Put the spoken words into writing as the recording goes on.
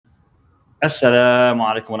Assalamu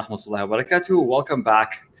alaikum wa rahmatullahi wa barakatuh. Welcome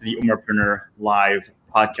back to the Umarpreneur Live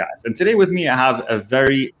podcast. And today with me, I have a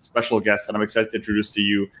very special guest that I'm excited to introduce to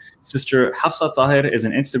you. Sister Hafsa Tahir is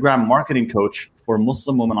an Instagram marketing coach for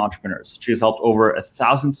Muslim women entrepreneurs. She has helped over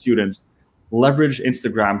 1,000 students leverage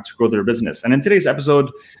Instagram to grow their business. And in today's episode,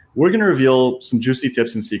 we're going to reveal some juicy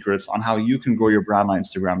tips and secrets on how you can grow your brand on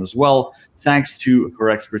Instagram as well, thanks to her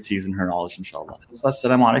expertise and her knowledge, inshallah.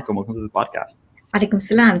 Assalamu alaikum. Welcome to the podcast. Alaikum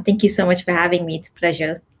salam. Thank you so much for having me. It's a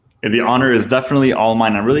pleasure. The honor is definitely all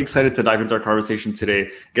mine. I'm really excited to dive into our conversation today,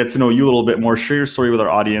 get to know you a little bit more, share your story with our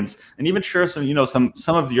audience, and even share some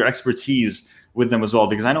of your expertise with them as well,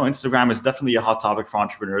 because I know Instagram is definitely a hot topic for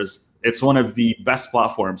entrepreneurs. It's one of the best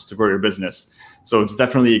platforms to grow your business. So it's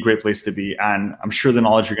definitely a great place to be. And I'm sure the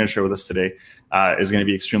knowledge you're going to share with us today is going to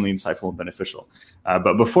be extremely insightful and beneficial.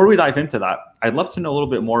 But before we dive into that, I'd love to know a little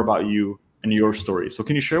bit more about you and your story. So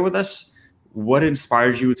can you share with us what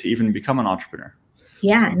inspired you to even become an entrepreneur?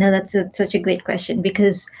 Yeah, no, that's such a great question,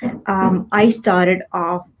 because I started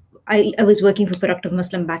off, I was working for Productive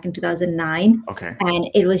Muslim back in 2009. Okay. And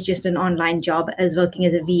it was just an online job. I was working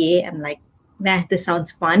as a VA. I'm like, man, this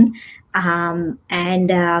sounds fun.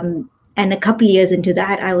 And a couple of years into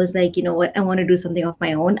that, I was like, you know what, I want to do something of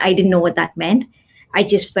my own. I didn't know what that meant. I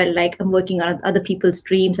just felt like I'm working on other people's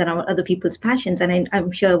dreams and on other people's passions. And I'm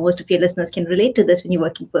sure most of your listeners can relate to this when you're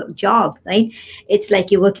working for a job, right? It's like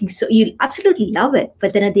you're working, so you absolutely love it.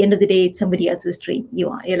 But then at the end of the day, it's somebody else's dream.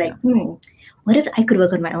 You're like, what if I could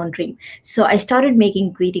work on my own dream? So I started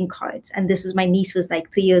making greeting cards. And my niece was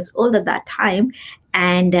like 3 years old at that time.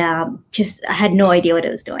 And I had no idea what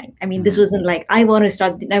I was doing. I mean, this wasn't like, I want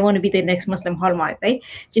to be the next Muslim Hallmark, right?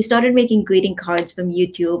 Just started making greeting cards from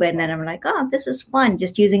YouTube. And then I'm like, oh, this is fun.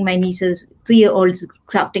 Just using my niece's 3-year-old's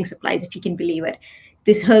crafting supplies, if you can believe it.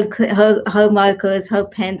 Her markers, her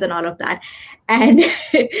pens, and all of that, and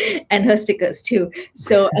and her stickers too.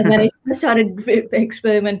 So, and then I started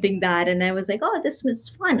experimenting that, and I was like, oh, this was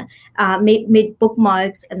fun. Made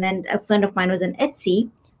bookmarks, and then a friend of mine was on Etsy.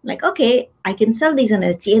 Like, okay, I can sell these on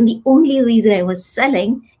Etsy, and the only reason I was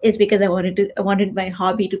selling is because I wanted my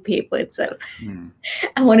hobby to pay for itself.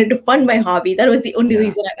 I wanted to fund my hobby. That was the only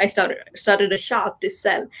reason I started a shop to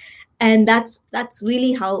sell, and that's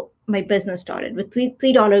really how my business started, with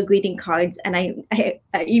 $3 greeting cards. And I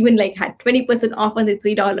even like had 20% off on the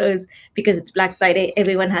 $3 because it's Black Friday.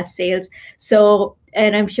 Everyone has sales. So,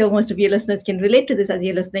 and I'm sure most of your listeners can relate to this as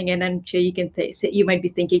you're listening. And I'm sure you might be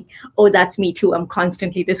thinking, oh, that's me too. I'm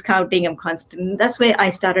constantly discounting. That's where I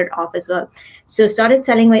started off as well. So started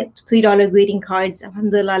selling my $3 greeting cards.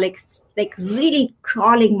 Alhamdulillah, like really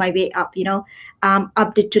crawling my way up,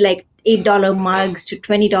 upped it to like $8 mugs, to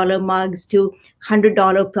 $20 mugs, to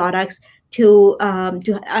 $100 products, to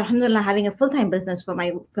alhamdulillah having a full-time business for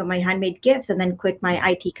my handmade gifts, and then quit my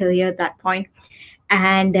IT career at that point.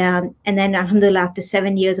 And then alhamdulillah, after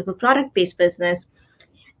 7 years of a product-based business,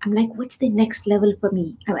 I'm like, what's the next level for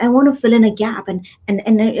me? I want to fill in a gap. And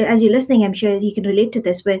as you're listening, I'm sure you can relate to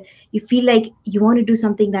this, where you feel like you want to do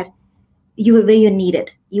something that where you're needed.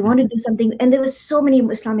 You want to do something, and there were so many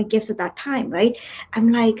Islamic gifts at that time, right?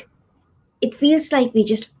 I'm like, it feels like we're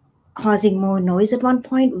just causing more noise at one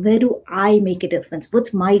point. Where do I make a difference?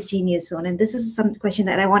 What's my genius zone? And this is some question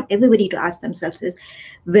that I want everybody to ask themselves, is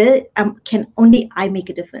where can only I make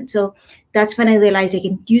a difference? So that's when I realized I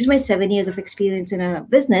can use my 7 years of experience in a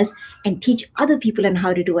business and teach other people on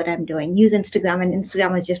how to do what I'm doing. Use Instagram, and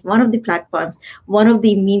Instagram is just one of the platforms, one of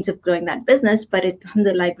the means of growing that business, but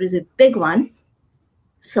alhamdulillah, it was a big one.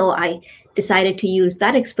 So I decided to use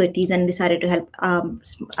that expertise and decided to help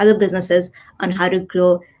other businesses on how to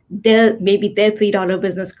grow their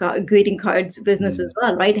 $3 greeting cards business as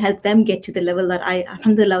well, right? Help them get to the level that I,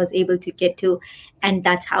 alhamdulillah, was able to get to. And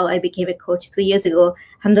that's how I became a coach 3 years ago.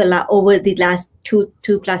 Alhamdulillah, over the last two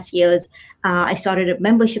plus years, I started a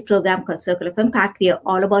membership program called Circle of Impact. We are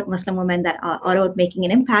all about Muslim women that are all about making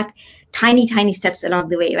an impact. Tiny steps along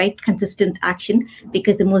the way, right? Consistent action,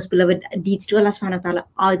 because the most beloved deeds to Allah subhanahu wa ta'ala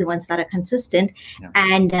are the ones that are consistent,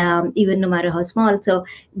 and even no matter how small. So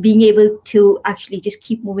being able to actually just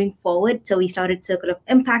keep moving forward. So we started Circle of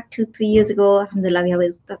Impact 2-3 years ago. Alhamdulillah, we have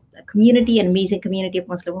a community, an amazing community of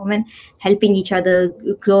Muslim women helping each other,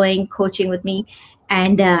 growing, coaching with me.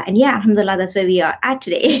 And yeah, alhamdulillah, that's where we are at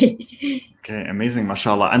today. Okay, amazing,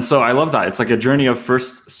 mashallah. And so I love that. It's like a journey of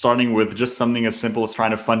first starting with just something as simple as trying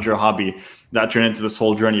to fund your hobby that turned into this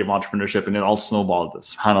whole journey of entrepreneurship, and it all snowballed,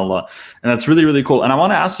 subhanAllah. And that's really, really cool. And I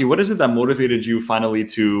want to ask you, what is it that motivated you finally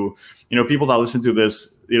to, people that listen to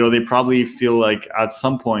this, they probably feel like at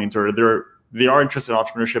some point, or they are interested in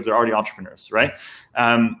entrepreneurship, they're already entrepreneurs, right?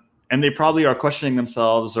 And they probably are questioning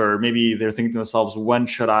themselves, or maybe they're thinking to themselves, when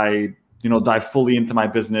should I dive fully into my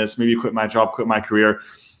business, maybe quit my job, quit my career.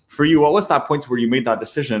 For you, what was that point where you made that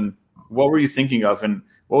decision? What were you thinking of, and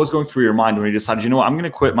what was going through your mind when you decided, I'm going to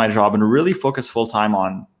quit my job and really focus full time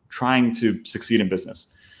on trying to succeed in business?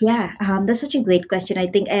 Yeah, that's such a great question. I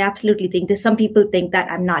absolutely think this. Some people think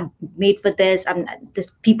that I'm not made for this.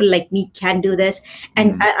 This people like me can do this.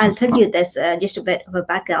 And I'll tell you this, just a bit of a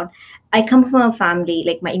background. I come from a family,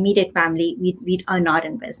 like my immediate family, we are not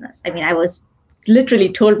in business. I mean, I was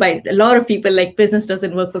literally told by a lot of people like business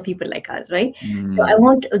doesn't work for people like us, right? So I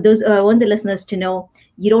want the listeners to know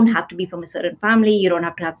you don't have to be from a certain family. You don't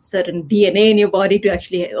have to have certain DNA in your body to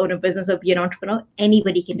actually own a business or be an entrepreneur.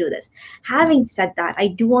 Anybody can do this. Having said that, I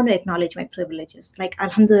do want to acknowledge my privileges. Like,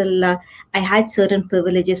 alhamdulillah, I had certain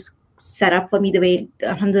privileges set up for me, the way,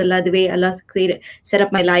 alhamdulillah, the way Allah set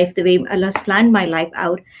up my life, the way Allah's planned my life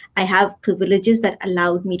out. I have privileges that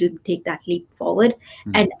allowed me to take that leap forward.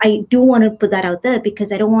 And I do want to put that out there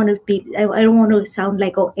because I don't want to sound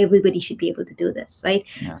like, oh, everybody should be able to do this, right?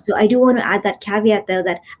 Yeah. So I do want to add that caveat there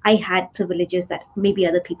that I had privileges that maybe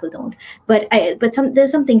other people don't. But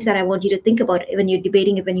there's some things that I want you to think about when you're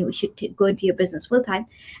debating when you should go into your business full time.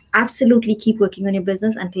 Absolutely keep working on your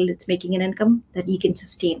business until it's making an income that you can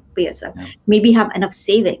sustain for yourself. Yeah. Maybe have enough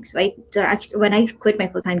savings, right? So actually, when I quit my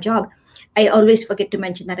full-time job, I always forget to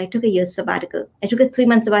mention that I took a year's sabbatical. I took a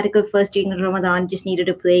 3-month sabbatical first during Ramadan, just needed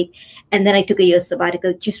a break. And then I took a year's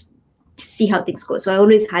sabbatical just to see how things go. So I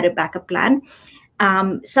always had a backup plan.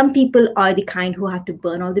 Some people are the kind who have to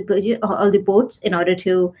burn all the boats in order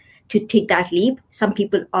to take that leap. Some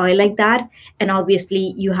people are like that. And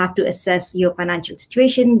obviously you have to assess your financial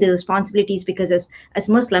situation, the responsibilities, because as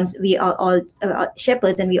Muslims, we are all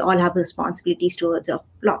shepherds and we all have responsibilities towards our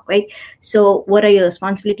flock, right? So what are your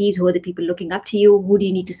responsibilities? Who are the people looking up to you? Who do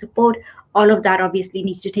you need to support? All of that obviously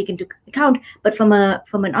needs to take into account. But from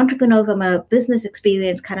an entrepreneur, from a business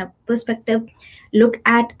experience kind of perspective, look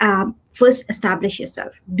at first establish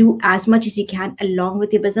yourself. Do as much as you can along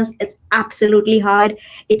with your business. It's absolutely hard.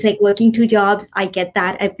 It's like working 2 jobs. I get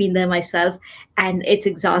that. I've been there myself, and it's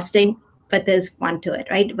exhausting, but there's fun to it,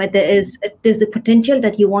 right? But there's the potential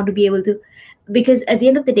that you want to be able to, because at the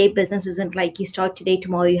end of the day, business isn't like you start today,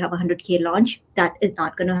 tomorrow you have a 100K launch. That is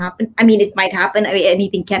not going to happen. I mean, it might happen. I mean,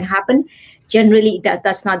 anything can happen. Generally,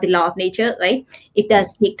 that's not the law of nature, right? It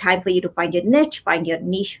does take time for you to find your niche, find your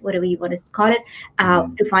niche, whatever you want to call it,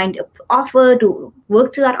 to find an offer, to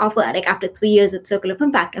work to that offer. Like after 3 years at Circle of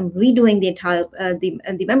Impact, I'm redoing the entire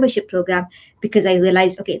the membership program because I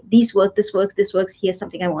realized, okay, this works. Here's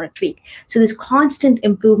something I want to tweak. So there's constant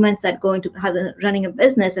improvements that go into running a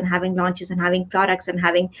business and having launches and having products and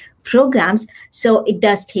having programs. So it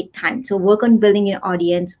does take time. So work on building your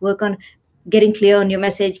audience, work on getting clear on your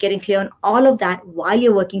message, getting clear on all of that while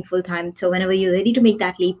you're working full time. So whenever you're ready to make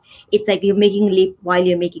that leap, it's like you're making a leap while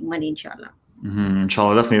you're making money, inshallah.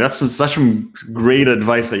 Inshallah, definitely. That's such some great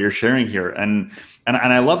advice that you're sharing here. And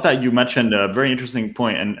I love that you mentioned a very interesting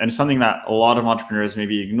point and something that a lot of entrepreneurs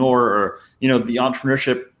maybe ignore, or, the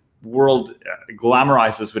entrepreneurship world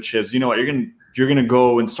glamorizes, which is, you're going to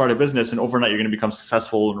go and start a business and overnight you're going to become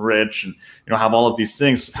successful and rich and, have all of these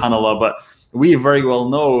things, subhanAllah. But we very well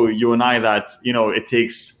know, you and I, that, it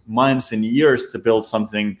takes months and years to build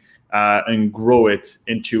something and grow it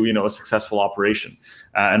into, a successful operation.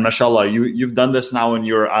 And mashallah, you've done this now and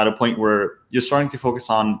you're at a point where you're starting to focus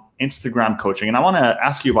on Instagram coaching. And I want to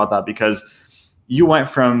ask you about that because you went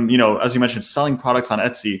from, as you mentioned, selling products on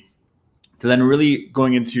Etsy to then really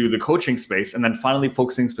going into the coaching space and then finally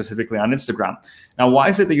focusing specifically on Instagram. Now, why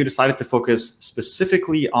is it that you decided to focus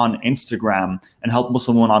specifically on Instagram and help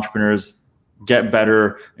Muslim women entrepreneurs get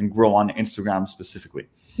better and grow on Instagram specifically?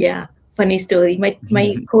 Yeah, funny story.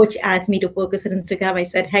 My coach asked me to focus on Instagram. I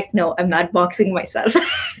said, heck no, I'm not boxing myself.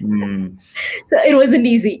 So it wasn't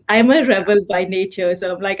easy. I'm a rebel by nature.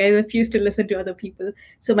 So I'm like, I refuse to listen to other people.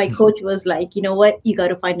 So my coach was like, you know what? You got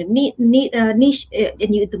to find a niche, and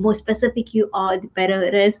the more specific you are, the better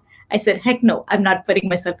it is. I said, heck no, I'm not putting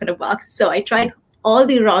myself in a box. So I tried all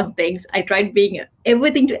the wrong things. I tried being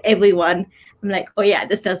everything to everyone. I'm like, oh yeah,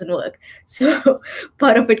 this doesn't work. So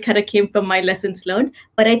part of it kind of came from my lessons learned.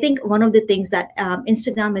 But I think one of the things that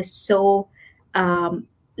Instagram is so,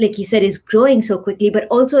 like you said, is growing so quickly, but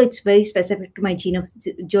also it's very specific to my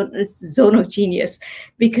zone of genius,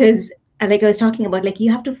 because like I was talking about, like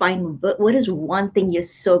you have to find what is one thing you're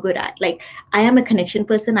so good at. Like I am a connection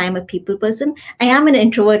person. I am a people person. I am an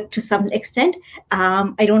introvert to some extent.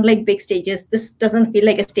 I don't like big stages. This doesn't feel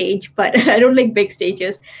like a stage, but I don't like big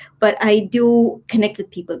stages. But I do connect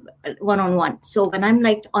with people one-on-one. So when I'm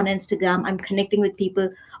like on Instagram, I'm connecting with people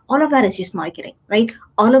All of that is just marketing, right?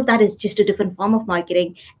 All of that is just a different form of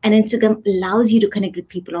marketing. And Instagram allows you to connect with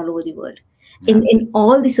people all over the world. In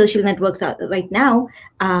all the social networks out right now,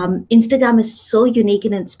 Instagram is so unique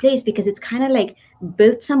in its place because it's kind of like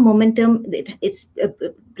built some momentum. It's a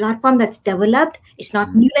platform that's developed. It's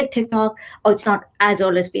not new like TikTok, or it's not as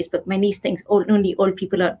old as Facebook. Many things, only old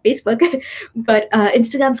people are on Facebook, but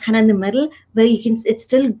Instagram's kind of in the middle where it's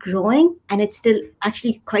still growing and it's still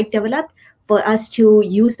actually quite developed for us to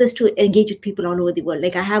use this to engage with people all over the world.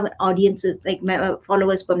 Like I have audiences, like my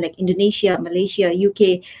followers from like Indonesia, Malaysia,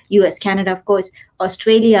 UK, US, Canada, of course,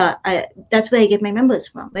 Australia. That's where I get my members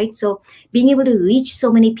from, right? So being able to reach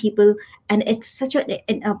so many people, and it's such a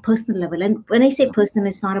personal level. And when I say personal,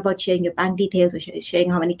 it's not about sharing your bank details or sharing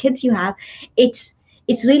how many kids you have.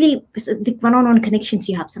 It's really the one-on-one connections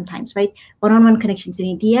you have sometimes, right? One-on-one connections in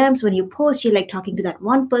your DMs. When you post, you're like talking to that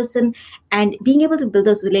one person and being able to build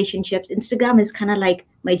those relationships. Instagram is kind of like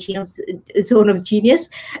my zone of genius.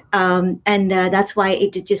 And that's why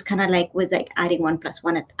it just kind of like was like adding 1 +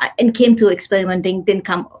 1 and came to experimenting, didn't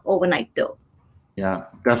come overnight though. Yeah,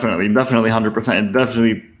 definitely 100%. It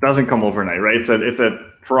definitely doesn't come overnight, right? It's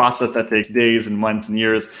a process that takes days and months and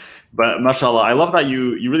years. But mashallah, I love that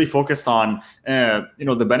you really focused on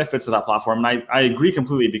the benefits of that platform. And I agree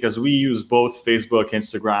completely, because we use both Facebook,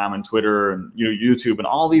 Instagram, and Twitter, and YouTube, and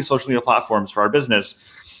all these social media platforms for our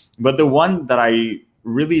business. But the one that I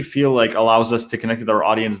really feel like allows us to connect with our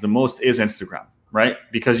audience the most is Instagram, right?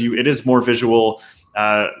 Because it is more visual.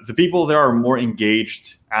 The people there are more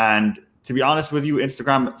engaged, and to be honest with you,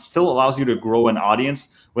 Instagram still allows you to grow an audience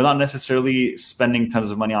without necessarily spending tons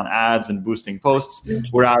of money on ads and boosting posts.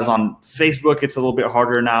 Whereas on Facebook, it's a little bit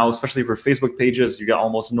harder now, especially for Facebook pages, you get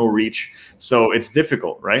almost no reach. So it's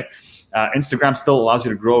difficult, right? Instagram still allows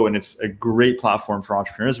you to grow, and it's a great platform for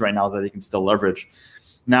entrepreneurs right now that they can still leverage.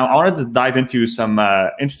 Now, I wanted to dive into some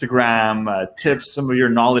Instagram tips, some of your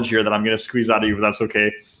knowledge here that I'm going to squeeze out of you, if that's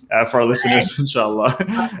okay, for our listeners, inshallah.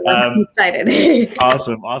 I'm excited.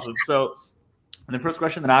 Awesome. So the first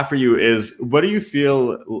question that I have for you is, what do you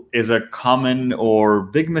feel is a common or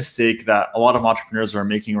big mistake that a lot of entrepreneurs are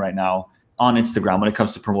making right now on Instagram when it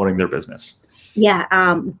comes to promoting their business?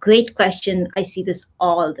 Yeah, great question. I see this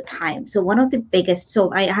all the time. So one of the biggest,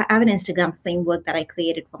 so I have an Instagram framework that I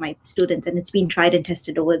created for my students, and it's been tried and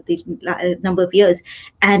tested over the number of years.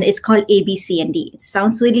 And it's called A, B, C, and D. It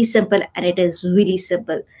sounds really simple, and it is really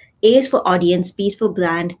simple. A is for audience, B is for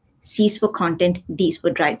brand, C is for content, D is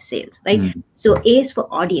for drive sales, right? So A is for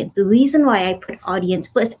audience. The reason why I put audience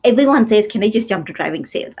first, everyone says, can I just jump to driving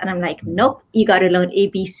sales? And I'm like, nope, you got to learn A,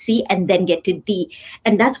 B, C, and then get to D.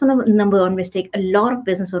 And that's one of the number one mistake a lot of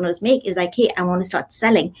business owners make, is like, hey, I want to start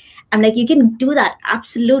selling. I'm like, you can do that.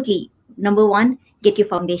 Absolutely. Number one, get your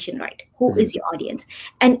foundation right. Who is your audience?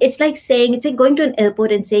 And it's like going to an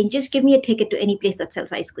airport and saying, just give me a ticket to any place that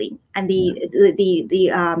sells ice cream. And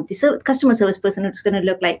the customer service person is going to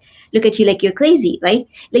look at you like you're crazy, right?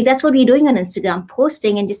 Like that's what we're doing on Instagram,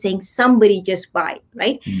 posting and just saying, somebody just buy,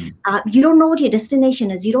 right? You don't know what your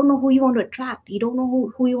destination is. You don't know who you want to attract. You don't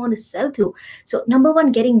know who you want to sell to. So number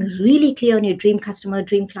one, getting really clear on your dream customer,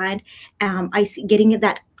 dream client. I see getting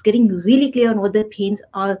really clear on what their pains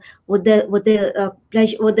are, what the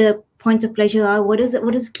pleasure, what the points of pleasure are, what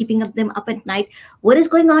is keeping them up at night, what is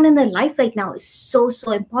going on in their life right now is so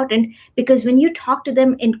important, because when you talk to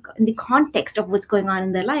them in the context of what's going on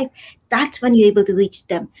in their life, that's when you're able to reach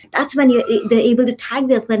them. That's when they're able to tag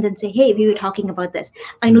their friends and say, hey, we were talking about this.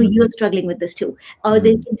 I know you're struggling with this too. Or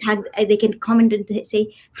they can comment and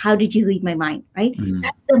say, how did you read my mind, right?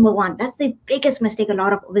 That's number one. That's the biggest mistake a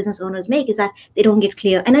lot of business owners make, is that they don't get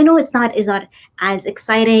clear. And I know it's not as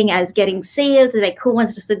exciting as getting sales. Like, who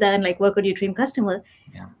wants to sit there and like work on your dream customer?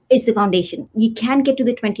 Yeah. It's the foundation. You can't get to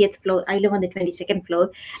the 20th floor. I live on the 22nd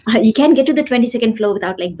floor. You can't get to the 22nd floor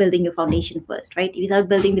without like building your foundation first, right? Without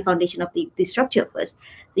building the foundation of the structure first.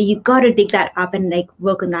 So you got to dig that up and like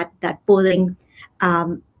work on that boring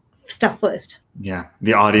stuff first. Yeah,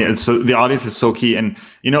 the audience. So the audience is so key, and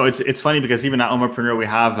it's funny because even at Omapreneur we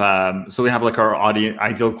have like our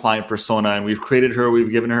ideal client persona, and we've created her.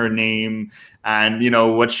 We've given her a name, and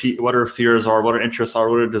what her fears are, what her interests are,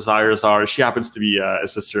 what her desires are. She happens to be a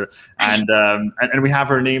sister, and we have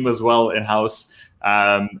her name as well in house.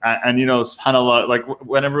 And subhanAllah, like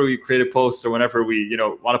whenever we create a post or whenever we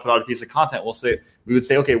want to put out a piece of content, we would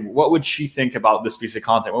say, okay, what would she think about this piece of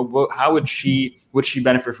content? How would she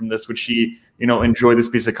benefit from this? Would she enjoy this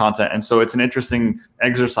piece of content? And so it's an interesting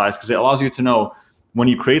exercise, because it allows you to know, when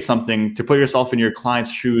you create something, to put yourself in your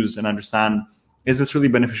client's shoes and understand, is this really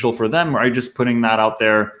beneficial for them, or are you just putting that out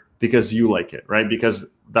there because you like it, right? Because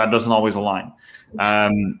that doesn't always align.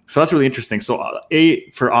 So that's really interesting. So A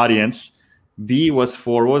for audience, B was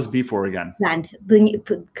for, what was B for again? Brand,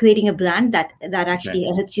 creating a brand that actually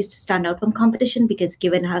helps you to stand out from competition. Because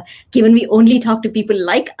given we only talk to people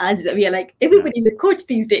like us, we are like, everybody's a coach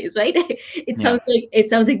these days, right? It sounds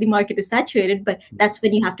like the market is saturated, but that's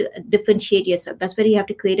when you have to differentiate yourself. That's where you have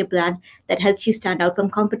to create a brand that helps you stand out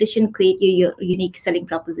from competition, create your unique selling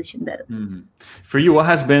proposition there. Mm-hmm. For you, what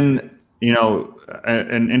has been,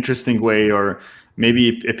 an interesting way, or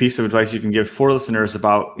maybe a piece of advice you can give for listeners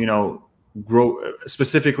about, grow,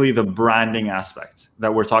 specifically the branding aspect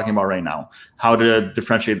that we're talking about right now, how to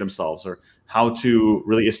differentiate themselves or how to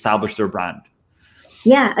really establish their brand?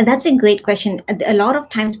 Yeah, and that's a great question. A lot of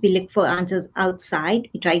times we look for answers outside.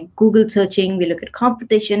 We try Google searching, we look at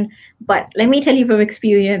competition, but let me tell you from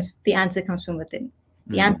experience, the answer comes from within.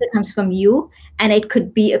 The answer comes from you, and it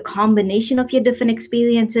could be a combination of your different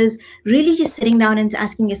experiences, really just sitting down and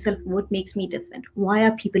asking yourself, what makes me different? Why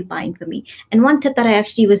are people buying from me? And one tip that I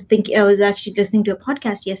was actually listening to a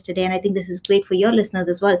podcast yesterday, and I think this is great for your listeners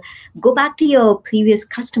as well. Go back to your previous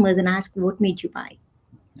customers and ask, what made you buy?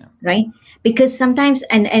 Right? Because sometimes,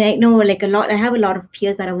 and I know like I have a lot of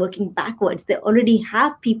peers that are working backwards. They already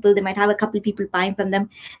have people, they might have a couple of people buying from them,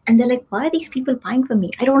 and they're like, why are these people buying from me?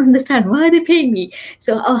 I don't understand. Why are they paying me?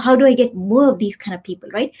 So how do I get more of these kind of people,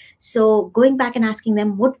 right? So going back and asking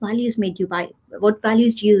them, what values made you buy? What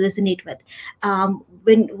values do you resonate with?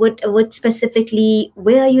 What specifically,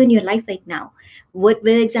 where are you in your life right now? Where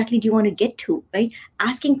exactly do you want to get to, right?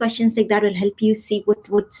 Asking questions like that will help you see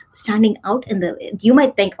what's standing out you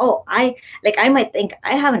might think, I might think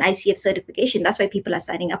I have an ICF certification, that's why people are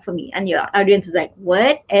signing up for me. And your audience is like,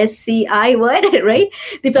 what? SCI, what? Right?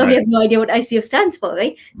 They probably have no idea what ICF stands for,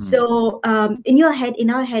 right? So in our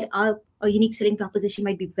head, our unique selling proposition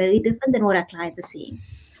might be very different than what our clients are seeing.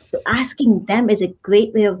 So asking them is a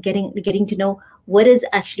great way of getting to know what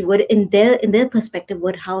in their perspective,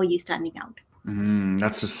 how are you standing out?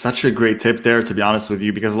 That's such a great tip there, to be honest with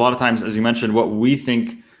you, because a lot of times, as you mentioned, what we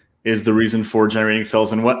think is the reason for generating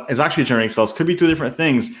sales and what is actually generating sales could be two different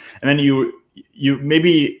things. And then you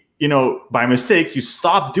maybe, by mistake, you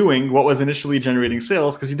stop doing what was initially generating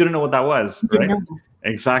sales because you didn't know what that was, right?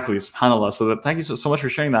 Exactly. SubhanAllah. So thank you so much for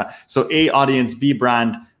sharing that. So A, audience, B,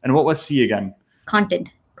 brand, and what was C again?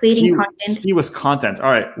 Content. Creating content. C was content.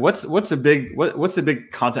 All right. What's a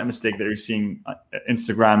big content mistake that you're seeing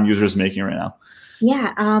Instagram users making right now?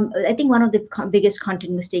 Yeah, I think one of the biggest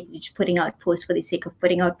content mistakes is just putting out posts for the sake of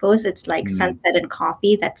putting out posts. It's like sunset and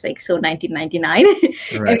coffee. That's like so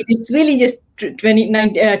 1999. Right. I mean, it's really just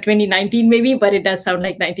 2019 maybe, but it does sound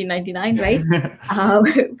like 1999,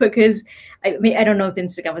 right? Because I don't know if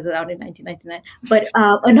Instagram was around in 1999, but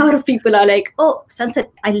a lot of people are like, oh,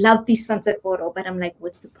 sunset, I love this sunset photo, but I'm like,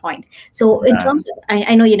 what's the point? So in terms of,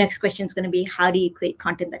 I know your next question is going to be, how do you create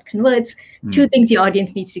content that converts? Two things your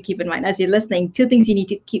audience needs to keep in mind as you're listening. Two things you need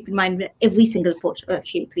to keep in mind with every single post, or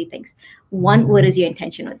actually three things. One, what is your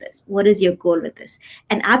intention with this? What is your goal with this?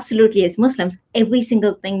 And absolutely, as Muslims, every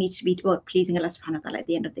single thing needs to be about pleasing Allah subhanahu wa ta'ala at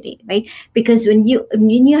the end of the day, right? Because when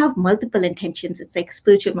you have multiple intentions, it's like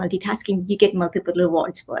spiritual multitasking, you get multiple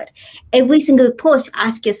rewards for it. Every single post,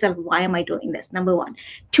 ask yourself, why am I doing this? Number one.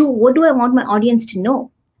 Two, what do I want my audience to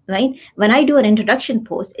know? Right? When I do an introduction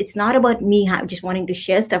post, it's not about me just wanting to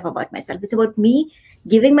share stuff about myself. It's about me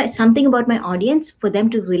giving something about my audience for them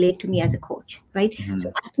to relate to me as a coach, right?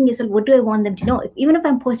 So asking yourself, what do I want them to know? Even if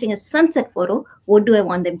I'm posting a sunset photo, what do I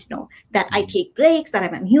want them to know? That I take breaks, that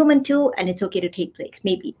I'm human too, and it's okay to take breaks,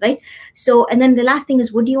 maybe, right? So, and then the last thing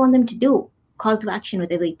is, what do you want them to do? Call to action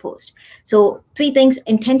with every post. So 3 things: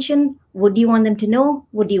 intention, what do you want them to know?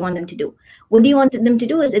 What do you want them to do? What do you want them to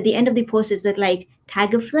do is at the end of the post, is it like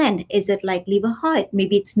tag a friend? Is it like leave a heart?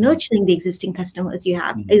 Maybe it's nurturing the existing customers you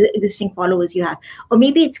have, existing followers you have. Or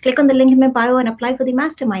maybe it's click on the link in my bio and apply for the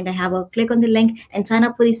mastermind I have, or click on the link and sign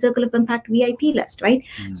up for the Circle of Impact VIP list, right?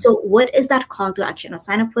 So what is that call to action? Or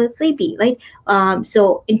sign up for a freebie, right?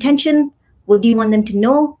 So intention, what do you want them to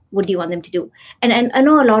know? What do you want them to do? And I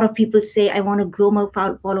know a lot of people say, I want to grow my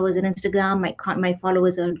followers on Instagram. My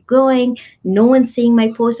followers aren't growing. No one's seeing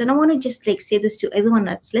my post. And I want to just like say this to everyone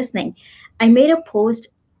that's listening. I made a post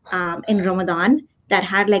in Ramadan that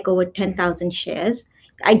had like over 10,000 shares.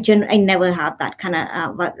 I never have that kind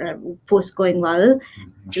of post going well.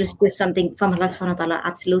 Just something from Allah subhanahu wa ta'ala,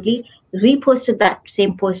 absolutely. Reposted that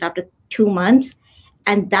same post after 2 months.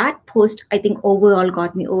 And that post, I think, overall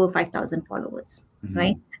got me over 5,000 followers,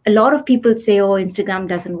 right? A lot of people say, oh, Instagram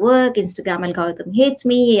doesn't work, Instagram algorithm hates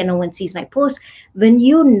me, and no one sees my post. When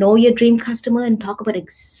you know your dream customer and talk about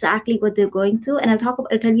exactly what they're going through, and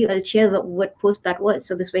I'll share what post that was.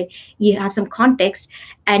 So this way you have some context.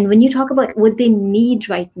 And when you talk about what they need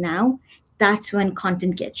right now, that's when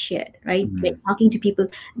content gets shared, right? Like talking to people.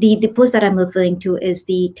 The post that I'm referring to is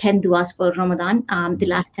the 10 duas for Ramadan, the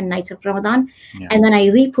last 10 nights of Ramadan. Yeah. And then I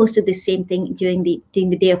reposted the same thing during the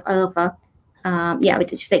day of Arafah.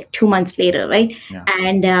 Which is like 2 months later, right? Yeah.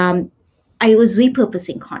 And I was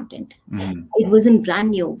repurposing content. It wasn't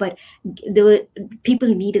brand new, but people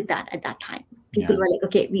needed that at that time. People were like,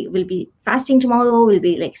 okay, we will be fasting tomorrow. We'll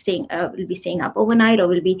be like staying up overnight, or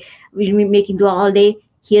we'll be making dua all day.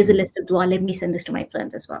 Here's a list of dua. Let me send this to my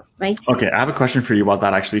friends as well, right? Okay, I have a question for you about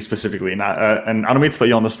that actually specifically. And I don't mean to put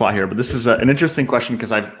you on the spot here, but this is an interesting question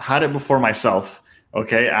because I've had it before myself.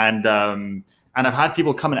 Okay, and I've had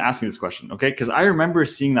people come and ask me this question. Okay, because I remember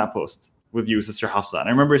seeing that post with you, Sister Hafsa, and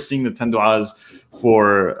I remember seeing the 10 du'as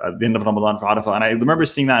for the end of Ramadan for Arafah, and I remember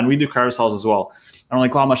seeing that, and we do carousels as well. And I'm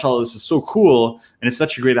like, wow, mashallah, this is so cool, and it's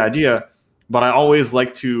such a great idea. But I always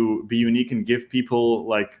like to be unique and give people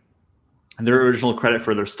like their original credit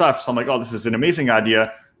for their stuff. So I'm like, oh, this is an amazing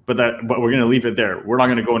idea, but we're going to leave it there. We're not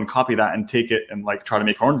going to go and copy that and take it and like try to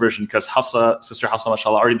make our own version, because Sister Hafsa,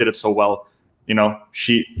 mashallah, already did it so well.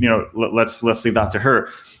 Let's leave that to her.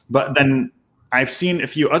 But then I've seen a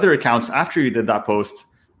few other accounts after you did that post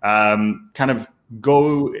kind of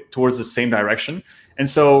go towards the same direction. And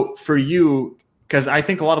so for you, because I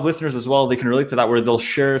think a lot of listeners as well, they can relate to that, where they'll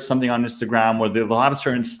share something on Instagram where they'll have a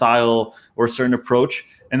certain style or a certain approach,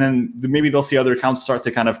 and then maybe they'll see other accounts start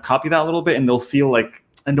to kind of copy that a little bit, and they'll feel like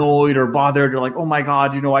annoyed or bothered. They're like, oh my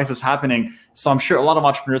God, why is this happening? So I'm sure a lot of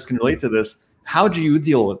entrepreneurs can relate to this. How do you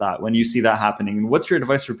deal with that when you see that happening? And what's your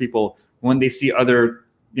advice for people when they see other,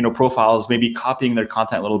 profiles maybe copying their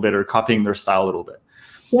content a little bit or copying their style a little bit?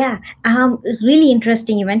 Yeah, it's really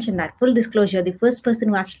interesting you mentioned that. Full disclosure, the first person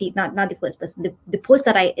who actually, not the first person, the post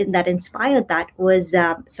that inspired that was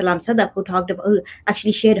Salam Sadaf, who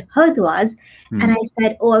actually shared her duas. And I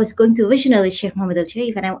said, I was going through Visionary with Sheikh Muhammad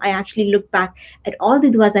Al-Sharif, and I actually looked back at all the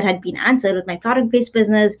duas that had been answered with my product-based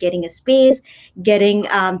business, getting a space, getting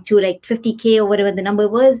to like 50K or whatever the number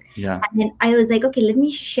was. Yeah. And then I was like, okay, let me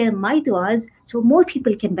share my duas so more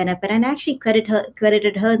people can benefit. And I actually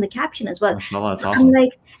credited her in the caption as well. Mashallah, that's awesome.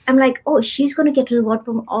 I'm like, oh, she's going to get reward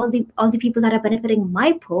from all the people that are benefiting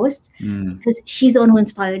my posts because she's the one who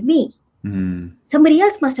inspired me. Somebody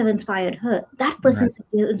else must have inspired her. That person's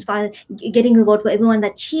inspired, getting reward for everyone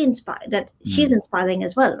that she inspired, that she's inspiring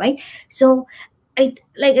as well, right? So,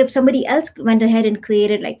 if somebody else went ahead and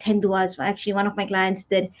created like 10 duas, actually one of my clients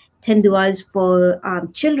did 10 duas for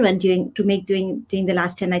children during the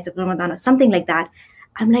last 10 nights of Ramadan or something like that.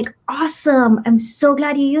 I'm like, awesome. I'm so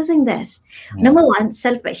glad you're using this. Yeah. Number one,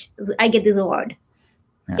 selfish. I get the reward.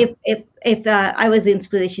 Yeah. If I was the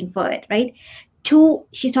inspiration for it, right? Two,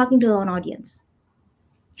 she's talking to her own audience.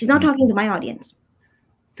 She's not talking to my audience.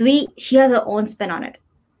 Three, she has her own spin on it.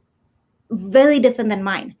 Very different than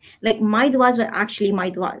mine. Like my duas were actually my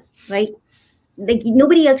duas, right? Like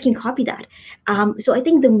nobody else can copy that. So I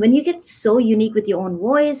think when you get so unique with your own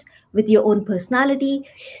voice, with your own personality,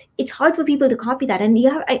 it's hard for people to copy that.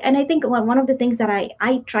 And I think one of the things that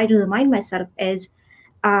I try to remind myself is,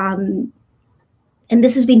 and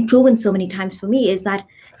this has been proven so many times for me, is that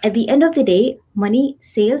at the end of the day, money,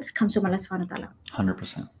 sales comes from Allah subhanahu wa ta'ala.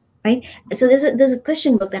 100%. Right? So there's a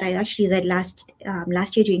Christian book that I actually read last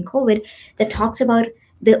year during COVID that talks about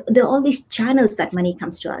there are all these channels that money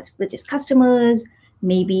comes to us, which is customers,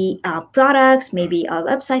 maybe our products, maybe our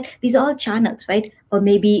website. These are all channels, right? Or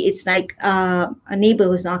maybe it's like a neighbor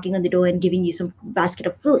who's knocking on the door and giving you some basket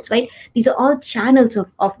of fruits, right? These are all channels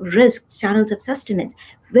of risk, channels of sustenance.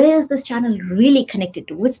 Where is this channel really connected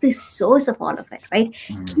to? What's the source of all of it, right?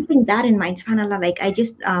 Keeping that in mind, subhanAllah, like I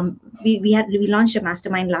just, we launched a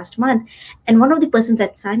mastermind last month, and one of the persons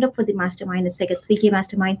that signed up for the mastermind, it's like a 3K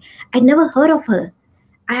mastermind. I'd never heard of her.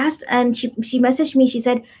 I asked, and she messaged me, she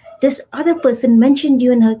said, this other person mentioned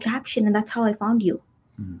you in her caption, and that's how I found you.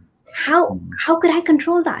 How could I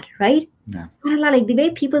control that, right? Yeah. Like the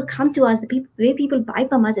way people come to us, the way people buy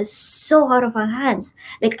from us is so out of our hands.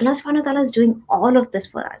 Like Allah subhanahu wa ta'ala is doing all of this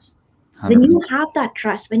for us. 100%. When you have that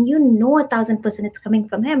trust, when you know 1,000% it's coming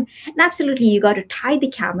from him, and absolutely you got to tie the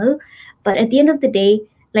camel. But at the end of the day,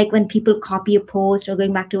 like when people copy a post, or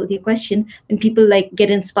going back to your question, when people like get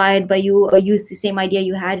inspired by you or use the same idea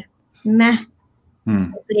you had,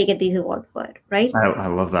 they get the reward for it, right? I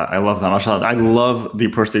love that. MashaAllah. I love the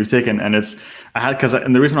approach that you've taken. And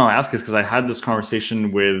and the reason why I ask is because I had this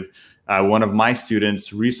conversation with One of my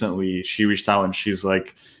students recently, she reached out and she's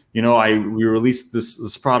like, we released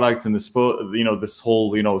this product and this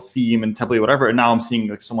whole theme and template, whatever, and now I'm seeing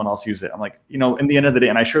like someone else use it. I'm like, in the end of the day,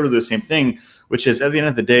 and I showed her the same thing, which is at the end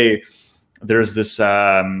of the day, there's this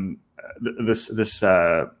I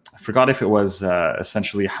forgot if it was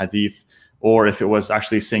essentially hadith or if it was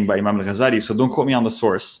actually saying by Imam al-Ghazali. So don't quote me on the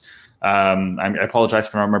source. I apologize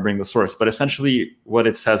for not remembering the source, but essentially what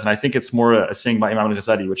it says, and I think it's more a saying by Imam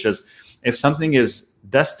al-Ghazali, which is, if something is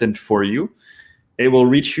destined for you, it will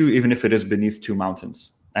reach you even if it is beneath two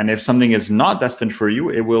mountains. And if something is not destined for you,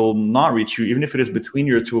 it will not reach you even if it is between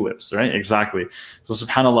your two lips, right? Exactly. So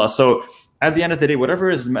subhanAllah. So at the end of the day, whatever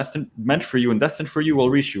is meant for you and destined for you will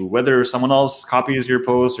reach you. Whether someone else copies your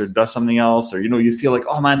post or does something else, or you feel like,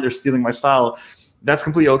 oh man, they're stealing my style, that's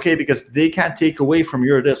completely okay, because they can't take away from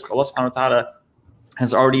your rizq. Allah subhanahu wa ta'ala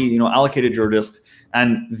has already allocated your rizq,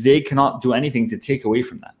 and they cannot do anything to take away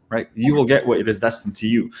from that, right? You will get what it is destined to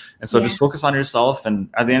you. And so just focus on yourself. And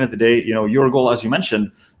at the end of the day, your goal, as you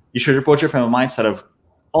mentioned, you should approach it from a mindset of,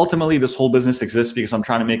 ultimately, this whole business exists because I'm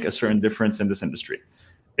trying to make a certain difference in this industry.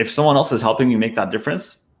 If someone else is helping me make that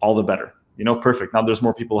difference, all the better. Perfect. Now there's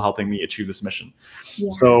more people helping me achieve this mission. Yeah.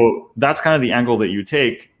 So that's kind of the angle that you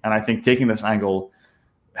take. And I think taking this angle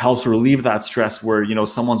helps relieve that stress where,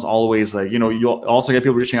 someone's always like, you'll also get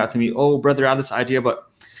people reaching out to me, oh, brother, I have this idea, but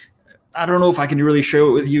I don't know if I can really share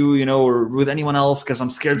it with you, or with anyone else, because I'm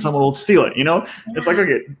scared someone will steal it. It's like,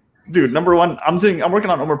 okay, dude, number one, I'm working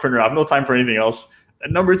on Umarpreneur. I have no time for anything else.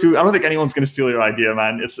 And number two, I don't think anyone's going to steal your idea,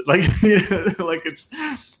 man. It's like,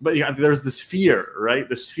 but there's this fear, right?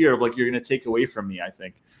 This fear of like, you're going to take away from me, I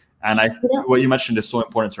think. And I think what you mentioned is so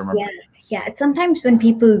important to remember. Yeah. Sometimes when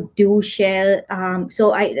people do share,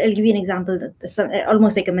 so I'll give you an example,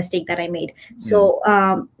 almost like a mistake that I made. So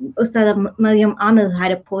Ustada Maryam Amil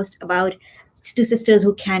had a post about two sisters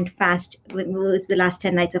who can't fast when it was the last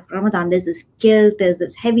 10 nights of Ramadan. There's this guilt, there's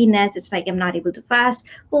this heaviness. It's like, I'm not able to fast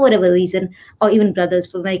for whatever reason, or even brothers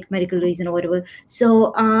for medical reason or whatever.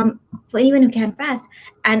 So for anyone who can't fast,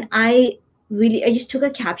 and I just took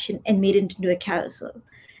a caption and made it into a carousel.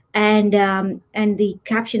 And the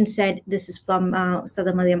caption said, this is from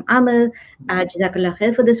Ustada Maryam Amil, Jazakallah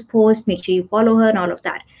khair for this post, make sure you follow her and all of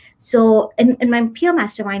that. So in my peer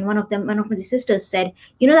mastermind, one of my sisters said,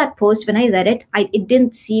 that post, when I read it, it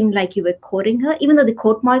didn't seem like you were quoting her, even though the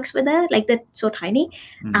quote marks were there, like that, so tiny.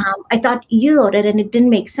 I thought you wrote it and it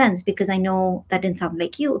didn't make sense because I know that didn't sound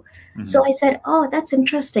like you. So I said, oh, that's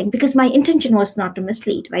interesting, because my intention was not to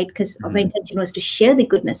mislead, right? Because my intention was to share the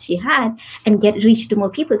goodness she had and reach to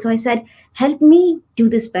more people. So I said, help me do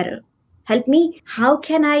this better. Help me. How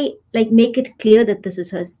can I make it clear that this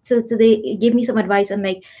is hers? So they gave me some advice on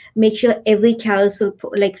make sure every carousel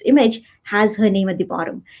image has her name at the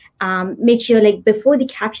bottom. Make sure before the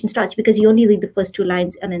caption starts, because you only read the first two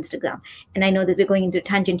lines on Instagram. And I know that we're going into a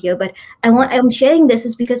tangent here, but I'm sharing this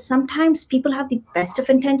is because sometimes people have the best of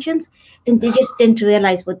intentions and they just didn't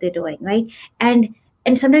realize what they're doing, right?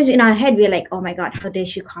 And sometimes in our head, we're like, oh my God, how dare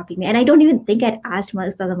she copy me? And I don't even think I'd asked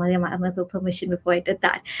Ustada Maryam Amil for permission before I did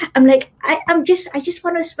that. I'm like, I just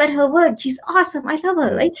want to spread her word. She's awesome. I love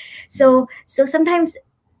her, right? So sometimes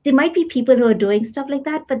there might be people who are doing stuff like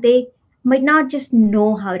that, but they might not just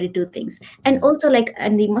know how to do things. And also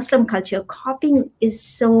in the Muslim culture, copying is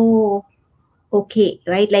so okay,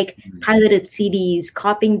 right? Pirated CDs,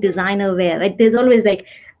 copying designer wear. There's always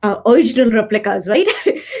original replicas, right?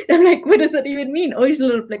 I'm like, what does that even mean?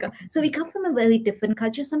 Original replica. So we come from a very different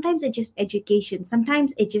culture. Sometimes it's just education.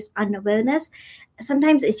 Sometimes it's just unawareness.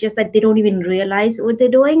 Sometimes it's just that they don't even realize what they're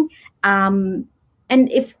doing. And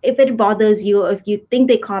if it bothers you, if you think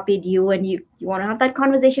they copied you and you want to have that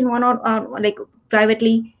conversation one-on-one,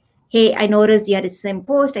 privately, hey, I noticed you had the same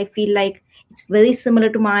post. I feel like it's very similar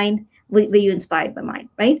to mine. Were you inspired by mine,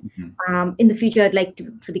 right? In the future, I'd like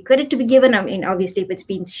for the credit to be given. I mean, obviously, if it's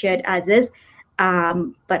been shared as is.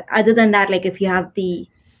 But other than that, if you have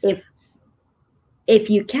if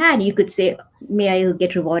you can, you could say, may I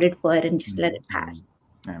get rewarded for it and just let it pass.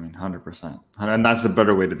 I mean, 100%. And that's the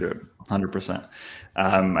better way to do it, 100%.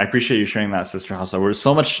 I appreciate you sharing that, Sister Hafsa. There's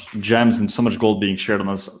so much gems and so much gold being shared on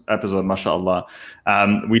this episode, mashallah.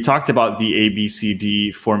 We talked about the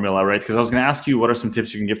ABCD formula, right? Because I was going to ask you, what are some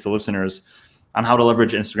tips you can give to listeners on how to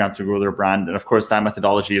leverage Instagram to grow their brand? And of course, that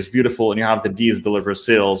methodology is beautiful. And you have the D's, deliver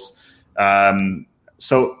sales.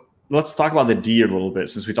 So let's talk about the D a little bit,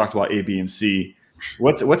 since we talked about A, B, and C.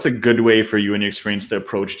 What's a good way for you in your experience to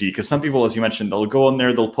approach D? Because some people, as you mentioned, they'll go in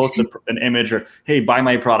there, they'll post an image or, hey, buy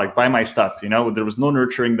my product, buy my stuff. There was no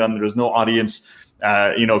nurturing done. There was no audience,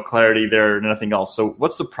 clarity there, nothing else. So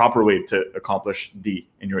what's the proper way to accomplish D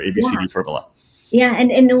in your ABCD formula? Yeah,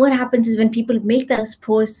 and what happens is when people make those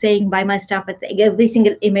posts saying buy my stuff, every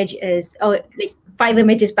single image is like 5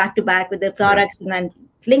 images back to back with the Right. products, and then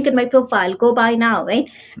link in my profile, go buy now, right?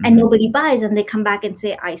 And Mhm. nobody buys, and they come back and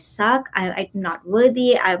say I suck, I'm not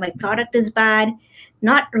worthy, my product is bad,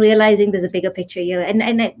 not realizing there's a bigger picture here. And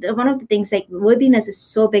one of the things, like, worthiness is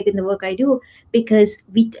so big in the work I do, because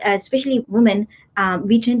we, especially women,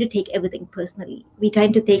 we tend to take everything personally. We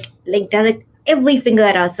tend to take, like, direct every finger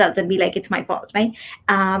at ourselves and be like, it's my fault, right?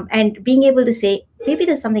 And being able to say, maybe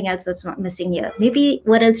there's something else that's not missing here. Maybe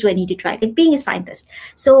what else do I need to try? Like being a scientist.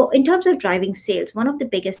 So in terms of driving sales, one of the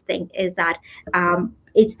biggest thing is that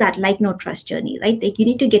it's that like, no, trust journey, right? Like, you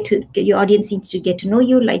need to get your audience needs to get to know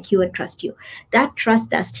you, like you, and trust you. That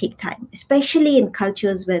trust does take time, especially in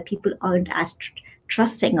cultures where people aren't as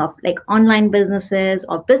trusting of, like, online businesses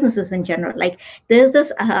or businesses in general. Like, there's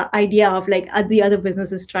this idea of, like, the other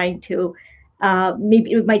businesses trying to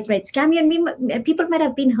maybe it might scam you, and people might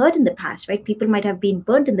have been hurt in the past, right? People might have been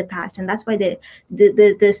burnt in the past, and that's why they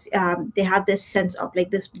have this sense of,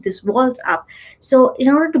 like, this walls up. So in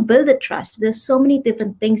order to build the trust, there's so many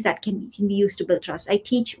different things that can be used to build trust. I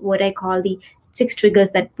teach what I call the 6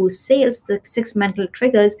 triggers that boost sales, the 6 mental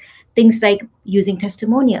triggers. Things like using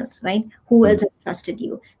testimonials, right? Who else has trusted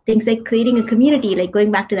you? Things like creating a community, like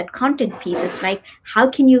going back to that content piece. It's like, how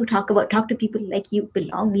can you talk to people like you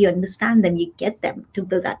belong, you understand them, you get them, to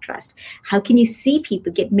build that trust? How can you see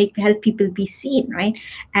people, help people be seen, right?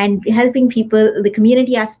 And helping people, the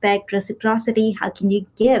community aspect, reciprocity. How can you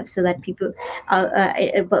give so that people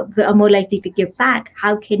are more likely to give back?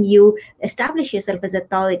 How can you establish yourself as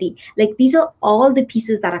authority? Like, these are all the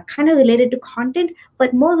pieces that are kind of related to content,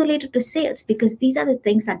 but more related to sales, because these are the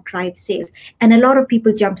things that drive sales. And a lot of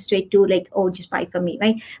people jump straight to, like, oh, just buy from me,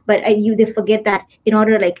 right? But they forget that in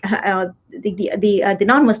order, like, the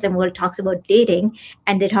non-Muslim world talks about dating,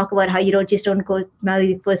 and they talk about how you don't go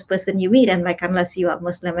marry the first person you meet, and, like, unless you are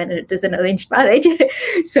Muslim and it is an arranged marriage.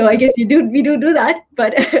 So I guess we do that,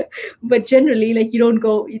 but but generally, like, you don't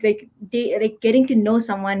go, like getting to know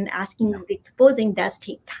someone, asking, like, proposing does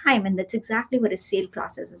take time, and that's exactly what a sale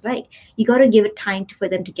process is like. You got to give it time for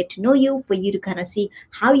them to get to know you, for you to kind of see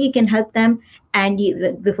how you can help them, and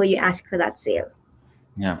before you ask for that sale.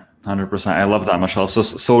 Yeah, 100%. I love that, Michelle.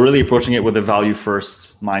 So really approaching it with a value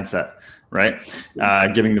first mindset, right?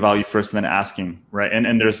 Giving the value first and then asking, right?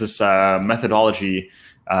 And there's this methodology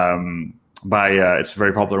by it's a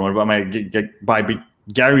very popular one, by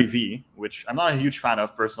Gary Vee, which I'm not a huge fan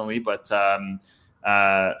of personally, but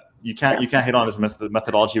you can't hit on his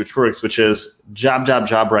methodology, which works, which is jab, jab,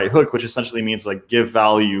 jab, right hook, which essentially means, like, give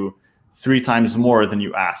value 3 times more than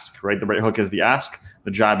you ask, right? The right hook is the ask,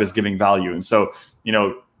 the jab is giving value. And so,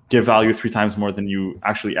 give value 3 times more than you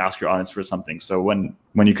actually ask your audience for something. So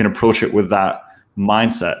when you can approach it with that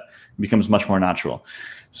mindset, it becomes much more natural.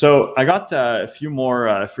 So I got a few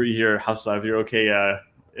more for you here, Hafsa, if you're okay.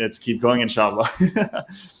 Let's keep going, inshallah.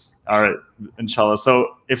 All right, inshallah.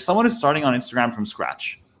 So if someone is starting on Instagram from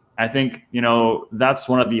scratch, I think, that's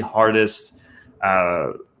one of the hardest,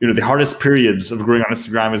 the hardest periods of growing on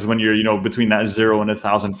Instagram is when you're, between that 0 and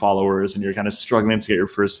 1,000 followers, and you're kind of struggling to get your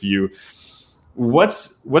first view.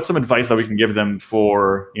 What's some advice that we can give them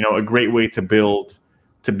for, a great way to build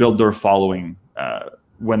their following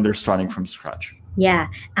when they're starting from scratch? Yeah,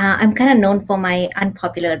 I'm kind of known for my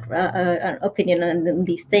unpopular opinion on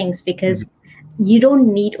these things, because you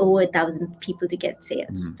don't need over 1,000 people to get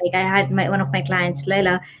sales. Like, I had one of my clients,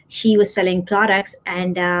 Leila. She was selling products,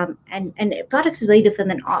 and products is very different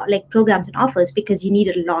than like programs and offers, because you need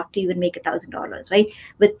a lot to even make $1,000, right?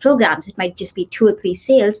 With programs, it might just be 2 or 3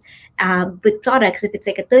 sales. With products, if it's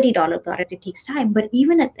like a $30 product, it takes time. But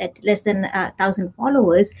even at less than 1,000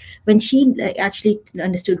 followers, when she actually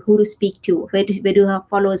understood who to speak to, where do her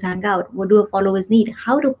followers hang out, what do her followers need,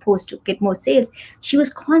 how to post to get more sales, she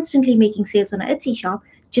was constantly making sales on her Etsy shop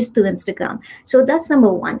just through Instagram. So that's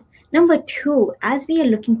number one. Number two, as we are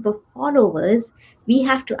looking for followers, we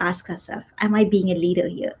have to ask ourselves, am I being a leader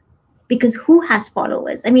here? Because who has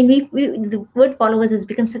followers? I mean, the word followers has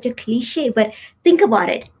become such a cliche, but think about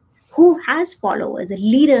it. Who has followers? A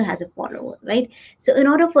leader has a follower, right? So in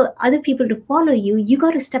order for other people to follow you, you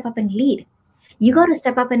got to step up and lead. You got to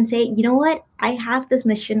step up and say, you know what? I have this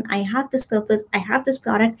mission. I have this purpose. I have this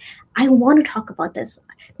product. I want to talk about this.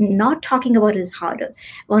 Not talking about it is harder.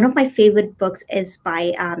 One of my favorite books is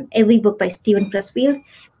by every book by Steven Pressfield.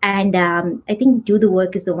 And I think Do the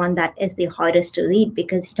Work is the one that is the hardest to read,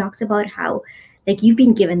 because he talks about how, like, you've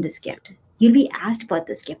been given this gift. You'll be asked about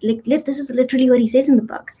this gift. Like, this is literally what he says in the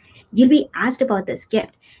book. You'll be asked about this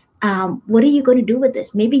gift. What are you going to do with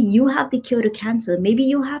this? Maybe you have the cure to cancer. Maybe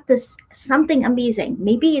you have this something amazing.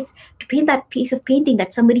 Maybe it's to paint that piece of painting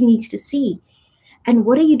that somebody needs to see. And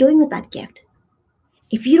what are you doing with that gift?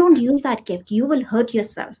 If you don't use that gift, you will hurt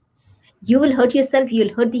yourself. You will hurt yourself,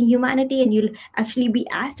 you'll hurt the humanity, and you'll actually be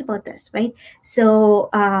asked about this, right?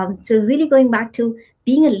 So really going back to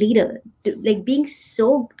being a leader, like being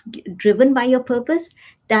so driven by your purpose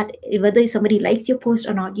that whether somebody likes your post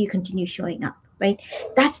or not, you continue showing up, right?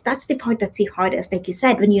 That's the part that's the hardest. Like you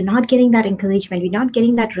said, when you're not getting that encouragement, you're not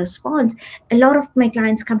getting that response. A lot of my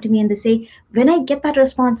clients come to me and they say, when I get that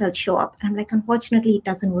response, I'll show up. And I'm like, unfortunately, it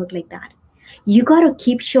doesn't work like that. You got to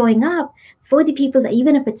keep showing up for the people, that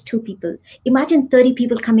even if it's 2 people. Imagine 30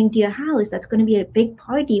 people coming to your house. That's going to be a big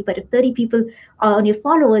party. But if 30 people are on your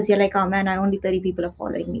followers, you're like, oh man, only 30 people are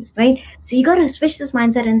following me, right? So you got to switch this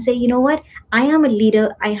mindset and say, you know what? I am a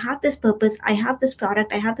leader. I have this purpose. I have this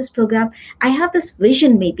product. I have this program. I have this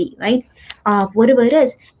vision, maybe, right? Whatever it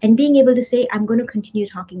is. And being able to say, I'm going to continue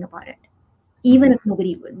talking about it. Even if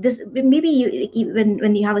nobody would. This maybe you,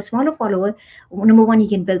 when you have a smaller follower, number one, you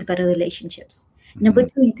can build better relationships. Number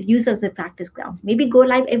two, use as a practice ground. Maybe go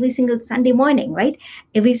live every single Sunday morning, right?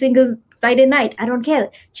 Every single Friday night. I don't care.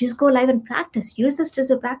 Just go live and practice. Use this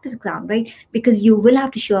as a practice ground, right? Because you will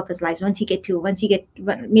have to show up as lives once you get,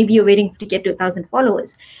 maybe you're waiting to get to 1,000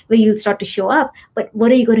 followers where you'll start to show up. But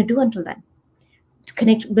what are you going to do until then? To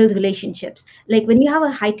connect, build relationships. Like when you have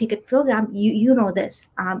a high ticket program, you know this.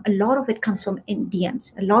 A lot of it comes from in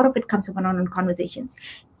DMs. A lot of it comes from one-on-one conversations,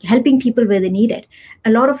 helping people where they need it.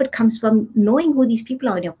 A lot of it comes from knowing who these people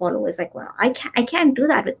are in your followers. Like, well, I can't do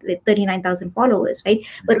that with 39,000 followers, right?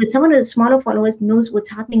 But with someone with smaller followers knows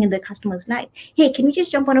what's happening in their customer's life. Hey, can we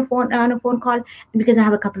just jump on a phone call? Because I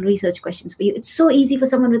have a couple of research questions for you. It's so easy for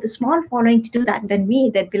someone with a small following to do that. Than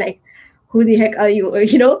me, they'd be like, who the heck are you? Or,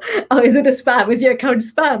 is it a spam? Is your account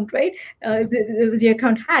spammed, right? Was your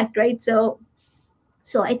account hacked, right? So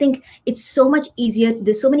I think it's so much easier.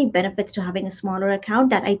 There's so many benefits to having a smaller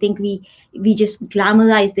account that I think we just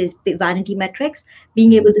glamorize these vanity metrics.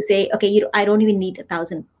 Being able to say, okay, I don't even need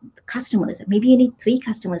 1,000 customers. Maybe you need 3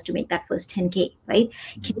 customers to make that first 10K, right?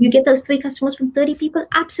 Can you get those 3 customers from 30 people?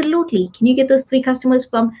 Absolutely. Can you get those 3 customers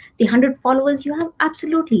from the 100 followers you have?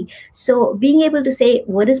 Absolutely. So being able to say,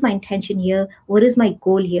 what is my intention here? What is my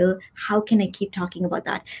goal here? How can I keep talking about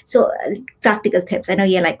that? So practical tips. I know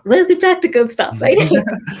you're like, where's the practical stuff, right?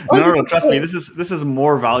 No, trust me. This is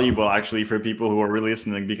more valuable actually for people who are really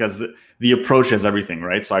listening, because the approach is everything,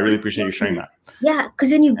 right? So I really appreciate you sharing that. Yeah,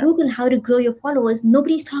 because when you Google how to grow your followers,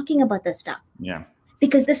 nobody's talking about that stuff. Yeah.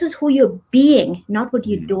 Because this is who you're being, not what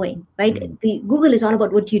you're doing, right? The Google is all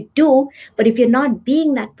about what you do, but if you're not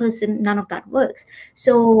being that person, none of that works.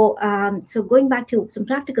 So, so going back to some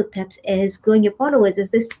practical tips is growing your followers.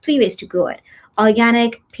 There's 3 ways to grow it: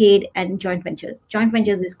 organic, paid, and joint ventures. Joint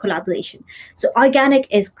ventures is collaboration. So organic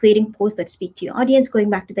is creating posts that speak to your audience, going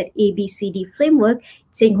back to that ABCD framework,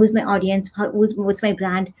 saying who's my audience, what's my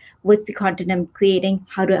brand, what's the content I'm creating,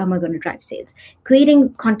 am I going to drive sales?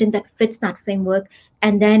 Creating content that fits that framework.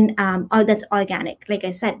 And then that's organic. Like I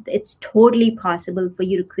said, it's totally possible for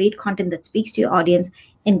you to create content that speaks to your audience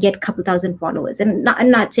and get a couple thousand followers. And I'm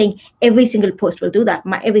not saying every single post will do that.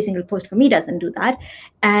 Every single post for me doesn't do that.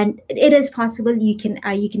 And it is possible you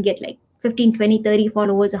can get like 15, 20, 30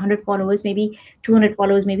 followers, 100 followers, maybe 200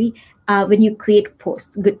 followers, maybe when you create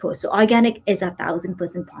posts, good posts. So organic is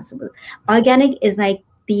 1,000% possible. Organic is like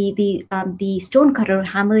the stone cutter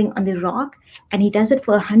hammering on the rock, and he does it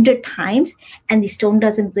for 100 times, and the stone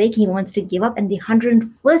doesn't break. He wants to give up, and the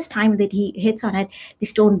 101st time that he hits on it, the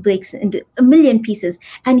stone breaks into a million pieces,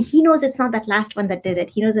 and he knows it's not that last one that did it.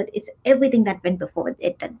 He knows that it's everything that went before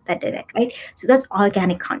it that did it, right? So that's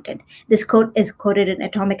organic content. This quote is quoted in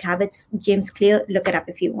Atomic Habits. James Clear, look it up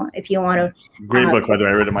if you want to. Great book, by the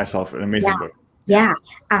way. I read it myself. An amazing book. Yeah.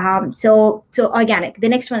 So organic. The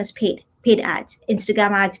next one is paid ads.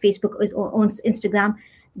 Instagram ads. Facebook owns Instagram.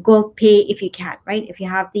 Go pay if you can, right? If you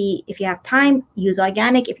have time, use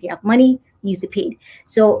organic. If you have money, use the paid.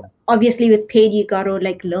 So obviously with paid, you got to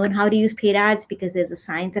like learn how to use paid ads, because there's a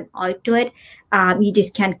science and art to it. You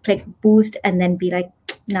just can't click boost and then be like,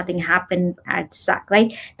 nothing happened, ads suck,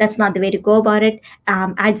 right? That's not the way to go about it.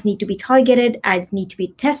 Ads need to be targeted. Ads need to be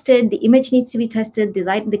tested. The image needs to be tested.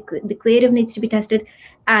 The creative needs to be tested.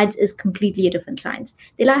 Ads is completely a different science.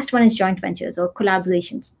 The last one is joint ventures or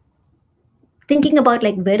collaborations. Thinking about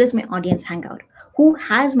like, where does my audience hang out? Who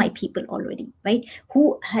has my people already, right?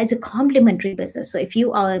 Who has a complementary business? So if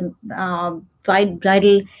you are a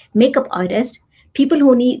bridal makeup artist, people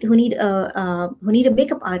who need a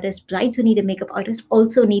makeup artist, brides who need a makeup artist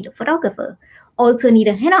also need a photographer. also need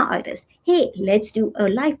a henna artist. Hey, let's do a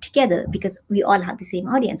live together because we all have the same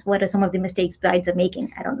audience. What are some of the mistakes brides are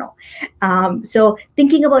making? I don't know. So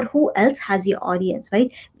thinking about who else has your audience,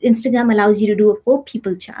 right? Instagram allows you to do a 4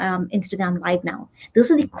 people Instagram live now.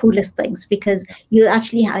 Those are the coolest things because you're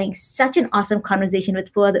actually having such an awesome conversation with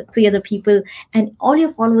 3 other people, and all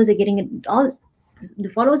your followers are getting it all. The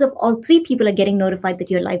followers of all 3 people are getting notified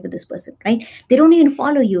that you're live with this person, right? They don't even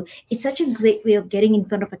follow you. It's such a great way of getting in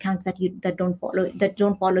front of accounts that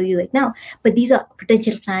don't follow you right now, but these are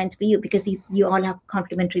potential clients for you because you all have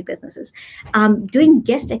complementary businesses. Doing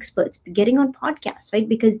guest experts, getting on podcasts, right?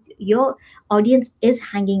 Because your audience is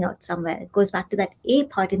hanging out somewhere. It goes back to that A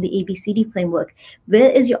part in the ABCD framework.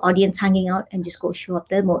 Where is your audience hanging out? And just go show up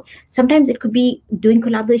there more. Sometimes it could be doing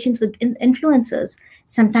collaborations with influencers.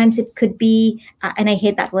 Sometimes it could be, and I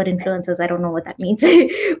hate that word influencers. I don't know what that means,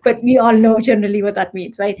 but we all know generally what that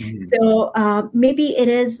means, right? Mm-hmm. So maybe it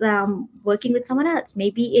is working with someone else.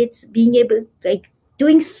 Maybe it's being able, like,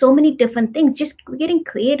 doing so many different things, just getting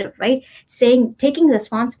creative, right? Taking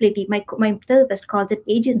responsibility. My therapist calls it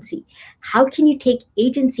agency. How can you take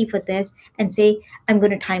agency for this and say, I'm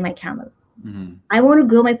going to tie my camel. Mm-hmm. I want to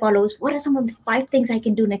grow my followers. What are some of the 5 things I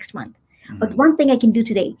can do next month? But one thing I can do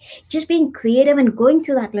today, just being creative and going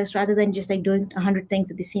through that list rather than just like doing 100 things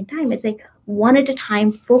at the same time. It's like one at a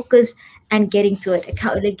time, focus and getting to it.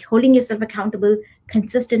 Like holding yourself accountable,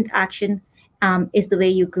 consistent action is the way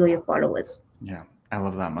you grow your followers. Yeah, I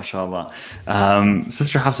love that, mashallah.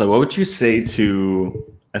 Sister Hafsa, what would you say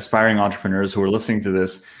to aspiring entrepreneurs who are listening to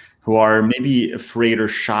this, who are maybe afraid or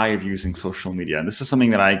shy of using social media? And this is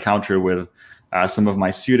something that I encounter with some of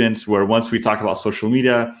my students, where once we talk about social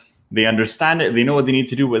media, they understand it, they know what they need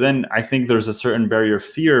to do, but then I think there's a certain barrier of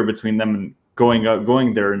fear between them and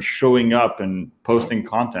going there and showing up and posting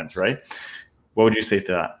content, right? What would you say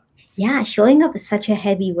to that? Yeah, showing up is such a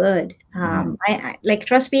heavy word. I like,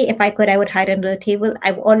 trust me, if I could, I would hide under a table.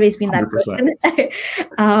 I've always been that 100%.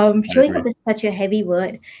 Person. Showing up is such a heavy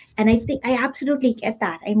word. And I think I absolutely get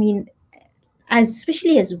that. I mean,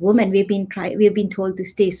 especially as women, we've been told to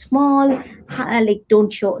stay small, like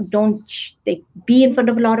don't like be in front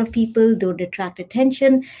of a lot of people, don't attract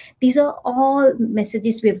attention. These are all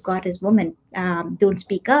messages we've got as women. Don't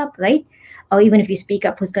speak up, right? Or even if you speak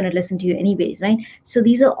up, who's going to listen to you anyways, right? So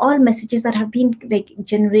these are all messages that have been like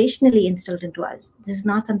generationally instilled into us. This is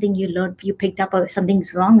not something you learned, you picked up, or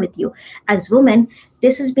something's wrong with you. As women,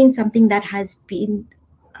 this has been something that has been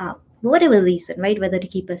whatever reason, right? Whether to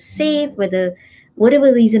keep us safe,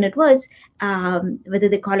 whatever reason it was, whether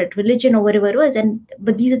they call it religion or whatever it was.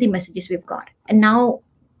 But these are the messages we've got. And now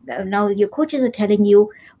your coaches are telling you,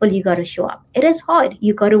 well, you got to show up. It is hard.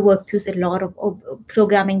 You got to work through a lot of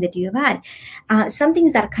programming that you have had. Some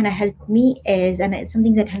things that kind of helped me is, and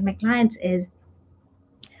something that helped my clients is,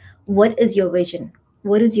 what is your vision?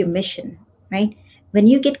 What is your mission, right? When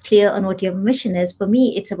you get clear on what your mission is, for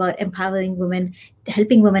me, it's about empowering women,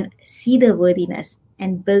 helping women see their worthiness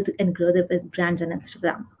and build and grow their brands on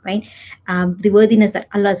Instagram, right? The worthiness that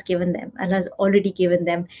Allah's given them, Allah's already given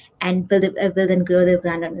them, and build and grow their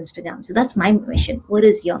brand on Instagram. So that's my mission. What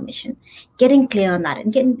is your mission? Getting clear on that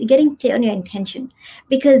and getting clear on your intention.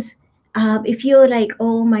 Because if you're like,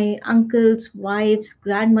 oh, my uncle's wife's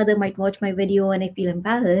grandmother might watch my video and I feel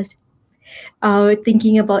embarrassed,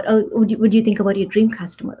 thinking about, oh, would you think about your dream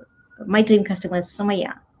customer? My dream customer is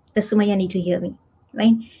Sumaya. Does Sumaya need to hear me,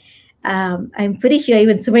 right? I'm pretty sure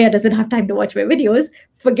even Sumaya doesn't have time to watch my videos.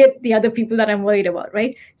 Forget the other people that I'm worried about,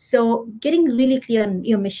 right? So getting really clear on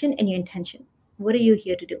your mission and your intention. What are you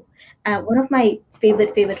here to do? One of my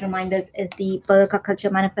favorite reminders is the Barakah Culture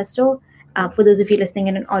Manifesto. For those of you listening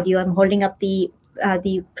in an audio, I'm holding up the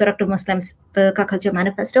Productive Muslims Barakah Culture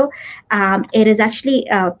Manifesto. It is actually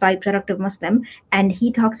by Productive Muslim, and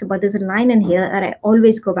he talks about, there's a line in here that I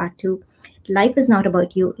always go back to: life is not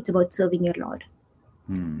about you, it's about serving your Lord.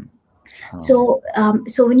 So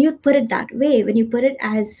when you put it that way, when you put it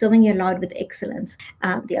as serving your Lord with excellence,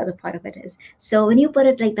 the other part of it is, so when you put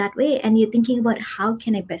it like that way and you're thinking about, how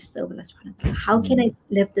can I best serve Allah subhanahu wa ta'ala? How can I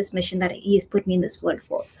live this mission that He has put me in this world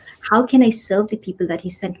for? How can I serve the people that He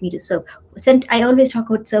sent me to serve? I always talk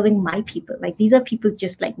about serving my people. Like, these are people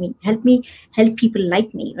just like me. Help people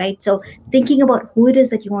like me, right? So thinking about who it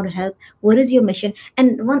is that you want to help, what is your mission?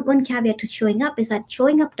 And one caveat to showing up is that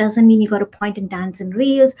showing up doesn't mean you got to point and dance in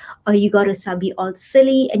reels, or you got to be all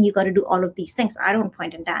silly and you got to do all of these things. I don't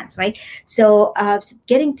point and dance, right? So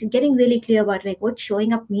getting really clear about like what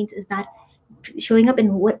showing up means is that showing up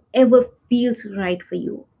in whatever feels right for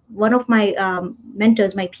you. one of my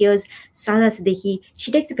mentors, my peers, Sada Siddiqui,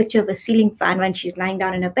 she takes a picture of a ceiling fan when she's lying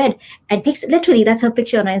down in her bed and takes, literally, that's her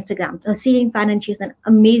picture on her Instagram, a ceiling fan, and she has an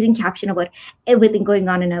amazing caption about everything going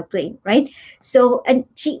on in her brain, right? So, and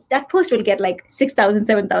that post will get like 6,000,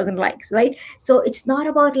 7,000 likes, right? So it's not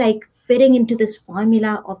about like fitting into this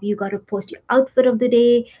formula of you got to post your outfit of the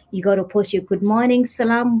day, you got to post your good morning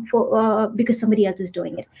salam for because somebody else is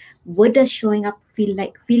doing it. What does showing up feel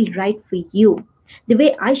right for you? The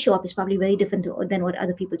way I show up is probably very different than what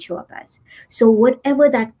other people show up as. So whatever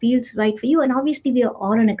that feels right for you, and obviously we are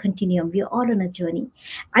all on a continuum, we are all on a journey.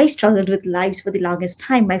 I struggled with lives for the longest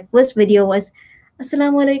time. My first video was,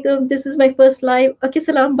 Assalamu alaikum, this is my first live. Okay,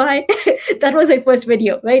 salam, bye. That was my first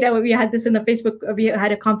video, right? We had this in the Facebook, we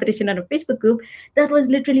had a competition on a Facebook group. That was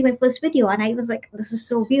literally my first video. And I was like, this is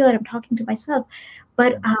so weird. I'm talking to myself.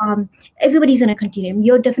 But everybody's on a continuum.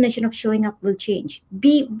 Your definition of showing up will change.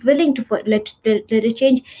 Be willing to let it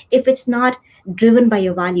change if it's not driven by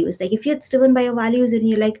your values. Like if it's driven by your values and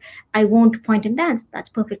you're like, I won't point and dance, that's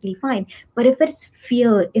perfectly fine. But if it's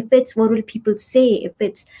fear, if it's what will people say, if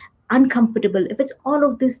it's uncomfortable, if it's all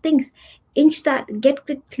of these things, inch that, get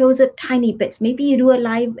closer tiny bits. Maybe you do a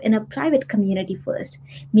live in a private community first.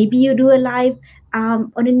 Maybe you do a live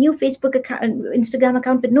on a new Facebook account, Instagram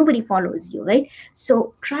account that nobody follows you, right?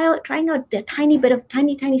 So trying out a tiny bit of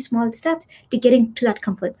tiny small steps to getting to that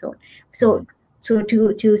comfort zone. So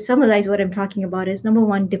to summarize what I'm talking about is, number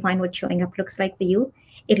one, define what showing up looks like for you.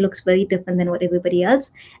 It looks very different than what everybody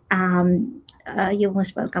else. You're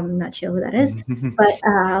most welcome. I'm not sure who that is,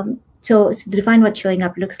 but so define what showing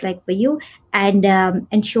up looks like for you,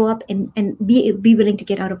 and show up and be willing to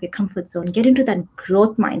get out of your comfort zone. Get into that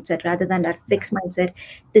growth mindset rather than that fixed mindset.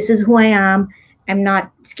 This is who I am. I'm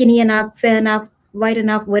not skinny enough, fair enough, white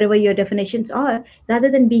enough, whatever your definitions are. Rather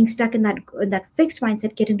than being stuck in that fixed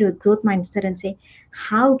mindset, get into a growth mindset and say,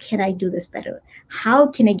 how can I do this better? How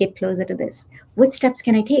can I get closer to this? What steps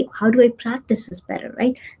can I take? How do I practice this better,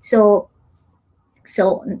 right? So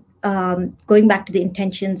going back to the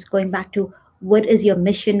intentions, going back to what is your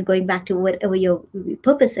mission, going back to whatever your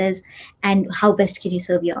purpose is, and how best can you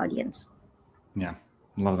serve your audience. Yeah,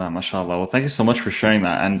 love that, mashallah. Well, thank you so much for sharing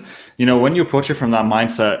that. And when you approach it from that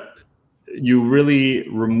mindset, you really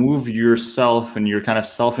remove yourself and your kind of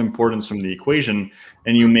self-importance from the equation,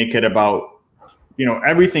 and you make it about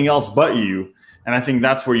everything else but you. And I think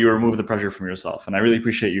that's where you remove the pressure from yourself. And I really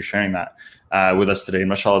appreciate you sharing that with us today.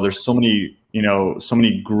 MashaAllah, there's so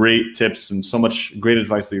many great tips and so much great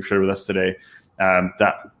advice that you've shared with us today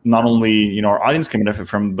that not only our audience can benefit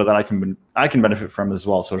from, but that I can benefit from as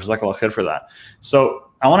well. So jazakallah khair for that. So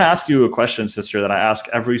I want to ask you a question, sister, that I ask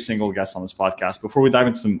every single guest on this podcast. Before we dive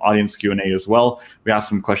into some audience Q&A as well, we have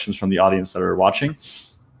some questions from the audience that are watching.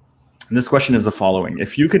 And this question is the following.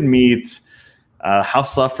 If you could meet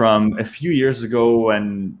Hafsa from a few years ago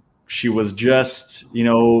when she was just,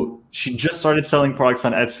 she just started selling products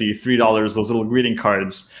on Etsy, $3, those little greeting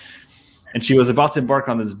cards. And she was about to embark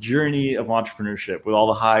on this journey of entrepreneurship with all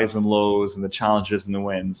the highs and lows and the challenges and the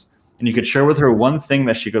wins. And you could share with her one thing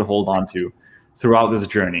that she could hold on to throughout this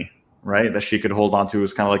journey, right? That she could hold on to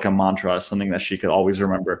as kind of like a mantra, something that she could always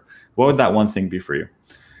remember. What would that one thing be for you?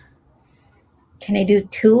 Can I do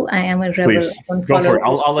two? I am a rebel. Please, go for it.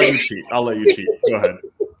 I'll let you cheat. Go ahead.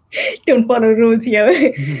 Don't follow rules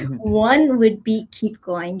here. One would be keep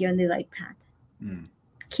going. You're on the right path.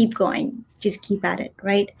 Keep going. Just keep at it,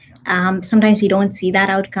 right? Sometimes we don't see that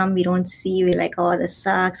outcome. We're like, oh, this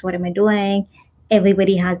sucks. What am I doing?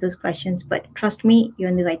 Everybody has those questions, but trust me, you're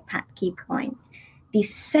on the right path. Keep going. The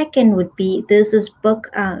second would be, there's this book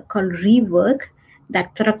called Rework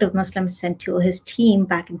that Productive Muslim sent to his team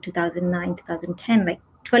back in 2009, 2010, like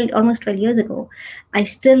almost 12 years ago. I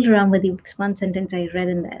still remember the one sentence I read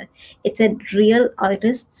in there. It said, real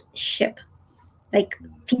artists ship. Like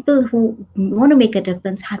people who want to make a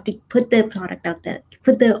difference have to put their product out there,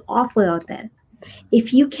 put their offer out there.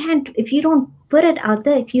 If you don't put it out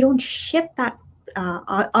there, if you don't ship that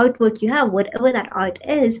artwork you have, whatever that art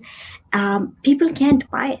is, people can't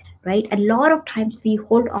buy it, right? A lot of times we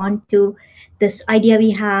hold on to this idea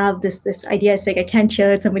we have, this idea is like, I can't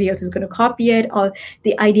share it, somebody else is going to copy it, or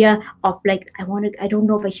the idea of like, I don't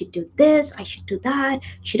know if I should do this, I should do that,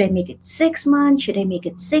 should I make it 6 months, should I make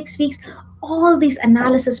it 6 weeks? All these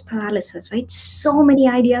analysis paralysis, right? So many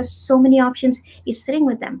ideas, so many options, you're sitting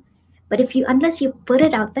with them. But unless you put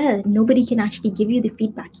it out there, nobody can actually give you the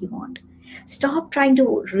feedback you want. Stop trying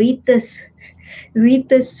to read this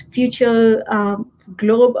future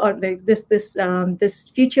globe, or like this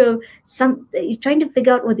future, you're trying to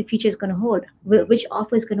figure out what the future is going to hold, which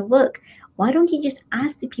offer is going to work. Why don't you just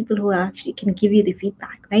ask the people who actually can give you the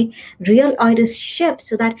feedback, right? Real ownership,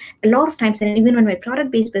 so that a lot of times, and even when my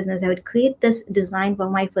product-based business, I would create this design for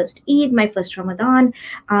my first Eid, my first Ramadan,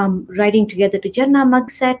 writing together to Jannah mug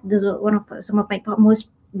set. This was some of my most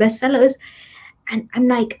bestsellers. And I'm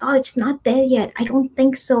like, oh, it's not there yet. I don't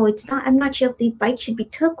think so. It's not. I'm not sure if the bike should be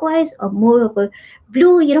turquoise or more of a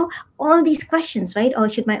blue, all these questions, right? Or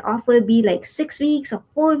should my offer be like 6 weeks or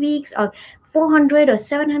 4 weeks or 400 or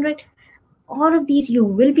 700? All of these, you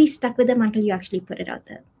will be stuck with them until you actually put it out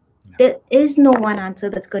there. Yeah. There is no one answer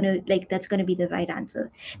that's going to be the right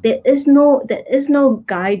answer. There is no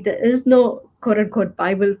guide. There is no quote unquote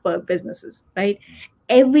Bible for businesses, right?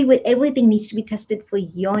 Everything needs to be tested for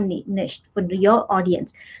your niche, for your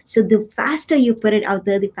audience. So the faster you put it out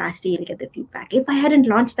there, the faster you'll get the feedback. If I hadn't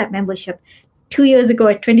launched that membership 2 years ago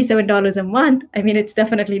at $27 a month, I mean, it's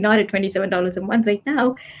definitely not at $27 a month right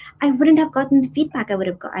now, I wouldn't have gotten the feedback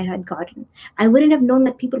I had gotten. I wouldn't have known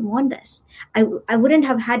that people want this. I wouldn't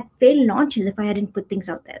have had failed launches if I hadn't put things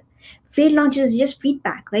out there. Failed launches is just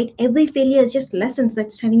feedback, right? Every failure is just lessons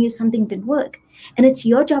that's telling you something didn't work. And it's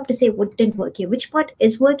your job to say what didn't work here, which part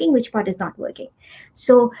is working, which part is not working.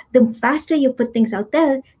 So the faster you put things out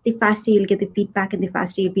there, the faster you'll get the feedback and the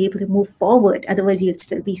faster you'll be able to move forward. Otherwise, you'll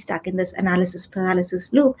still be stuck in this analysis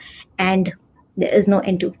paralysis loop. And there is no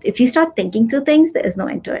end to it. If you start thinking through things, there is no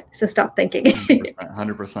end to it. So stop thinking.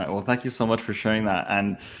 100%. Well, thank you so much for sharing that.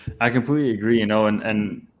 And I completely agree, and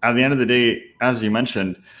at the end of the day, as you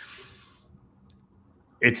mentioned,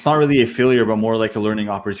 it's not really a failure, but more like a learning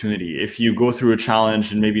opportunity. If you go through a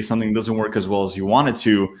challenge and maybe something doesn't work as well as you want it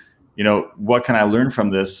to, what can I learn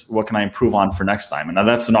from this? What can I improve on for next time? And now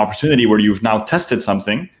that's an opportunity where you've now tested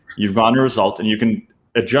something, you've gotten a result, and you can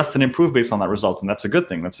adjust and improve based on that result. And that's a good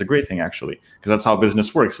thing. That's a great thing, actually, because that's how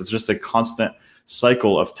business works. It's just a constant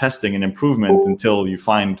cycle of testing and improvement until you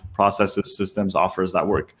find processes, systems, offers that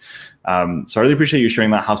work. So I really appreciate you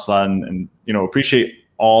sharing that, Hafsa, and appreciate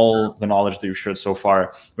all the knowledge that you've shared so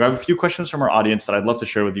far. We have a few questions from our audience that I'd love to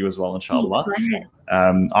share with you as well, inshallah.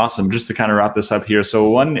 Awesome. Just to kind of wrap this up here. So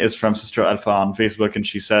one is from Sister Alfa on Facebook, and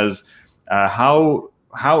she says, how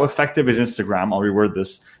effective is Instagram, I'll reword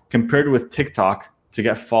this, compared with TikTok to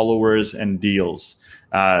get followers and deals?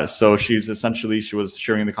 So she was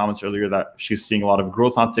sharing in the comments earlier that she's seeing a lot of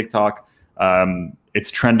growth on TikTok.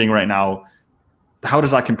 It's trending right now. How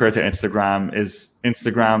does that compare to Instagram? Is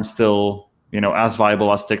Instagram still as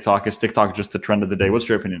viable as TikTok? Is TikTok just the trend of the day? What's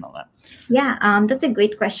your opinion on that? Yeah, that's a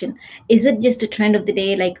great question. Is it just a trend of the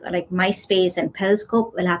day, like MySpace and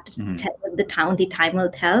Periscope? We'll have to tell the time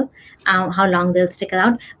will tell how long they'll stick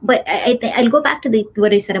around. But I'll go back to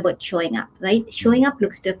what I said about showing up, right? Showing up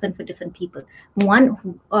looks different for different people.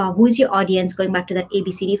 One, who's your audience, going back to that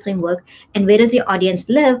ABCD framework, and where does your audience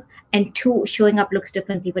live? And two, showing up looks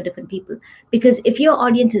differently for different people. Because if your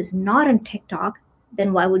audience is not on TikTok,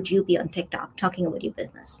 then why would you be on TikTok talking about your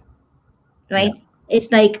business, right? Yeah. It's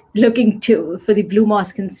like looking for the Blue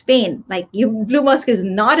Mosque in Spain. Like Blue Mosque is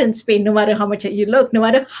not in Spain, no matter how much you look, no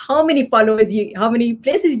matter how many followers how many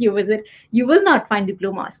places you visit, you will not find the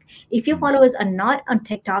Blue Mosque. If your followers are not on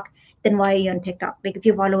TikTok, then why are you on TikTok? Like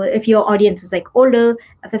if your audience is like older,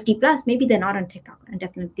 50 plus, maybe they're not on TikTok, and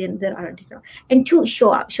definitely they're not on TikTok. And two,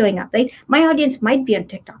 showing up, right? My audience might be on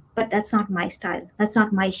TikTok, but that's not my style. That's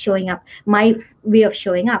not my showing up, my way of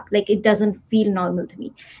showing up. Like it doesn't feel normal to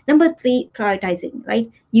me. Number three, prioritizing,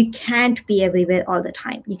 right? You can't be everywhere all the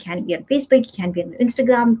time. You can't be on Facebook, you can't be on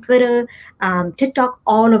Instagram, Twitter, TikTok,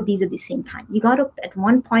 all of these at the same time. You got to, at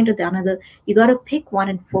one point or the other, you got to pick one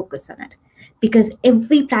and focus on it. Because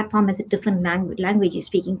every platform has a different language you're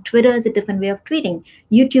speaking. Twitter has a different way of tweeting.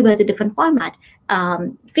 YouTube has a different format.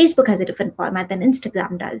 Facebook has a different format than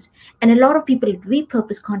Instagram does. And a lot of people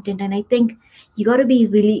repurpose content. And I think you got to be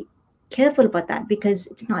really careful about that, because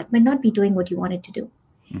it might not be doing what you want it to do.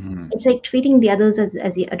 Mm-hmm. It's like treating the others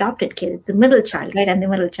as the adopted kid. It's the middle child, right? I'm the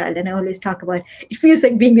middle child. And I always talk about, it feels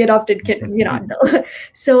like being the adopted kid, no.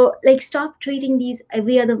 So like stop treating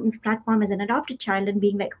every other platform as an adopted child and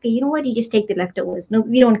being like, okay, you know what? You just take the leftovers. No,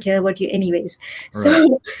 we don't care about you anyways. Right.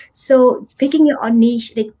 So picking your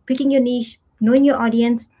niche, knowing your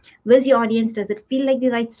audience, where's your audience? Does it feel like the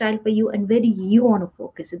right style for you? And where do you want to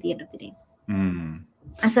focus at the end of the day?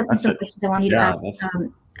 Some questions I want you to ask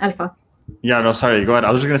Alpha. Yeah, no, sorry. Go ahead.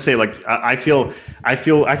 I was just gonna say, like, I feel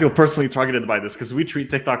personally targeted by this because we treat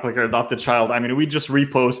TikTok like our adopted child. I mean, we just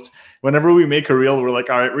repost whenever we make a reel. We're like,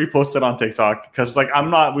 all right, repost it on TikTok because, like,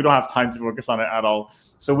 we don't have time to focus on it at all.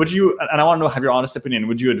 So would you, and I want to know, have your honest opinion,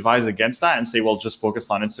 would you advise against that and say, well, just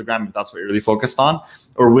focus on Instagram if that's what you're really focused on?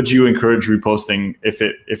 Or would you encourage reposting if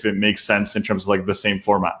it makes sense in terms of like the same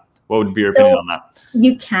format? What would be your opinion on that?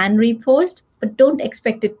 You can repost, but don't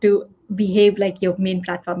expect it to behave like your main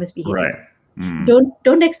platform is behaving. Right.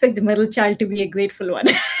 Don't expect the middle child to be a grateful one.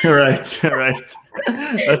 Right. That's,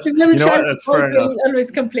 the middle child that's fair enough.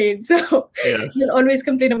 Always complain. So yes. You'll always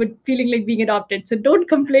complain about feeling like being adopted. So don't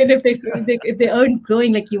complain if they aren't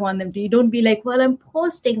growing like you want them to. You don't be like, well, I'm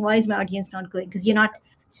posting. Why is my audience not growing? Because you're not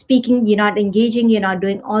speaking, you're not engaging, you're not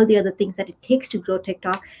doing all the other things that it takes to grow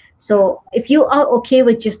TikTok. So if you are okay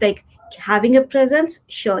with just like having a presence,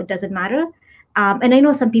 sure, it doesn't matter. And I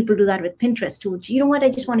know some people do that with Pinterest too. You know what? I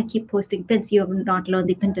just want to keep posting pins. You have not learned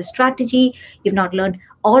the Pinterest strategy. You've not learned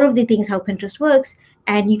all of the things, how Pinterest works.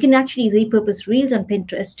 And you can actually repurpose Reels on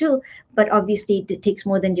Pinterest too. But obviously, it takes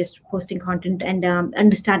more than just posting content and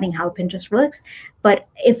understanding how Pinterest works. But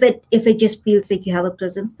if it just feels like you have a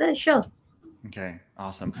presence there, sure. Okay,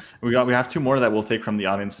 awesome. We have two more that we'll take from the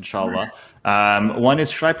audience, inshallah. One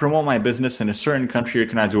is, should I promote my business in a certain country or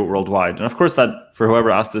can I do it worldwide? And of course, that for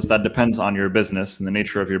whoever asked this, that depends on your business and the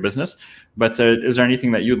nature of your business. But is there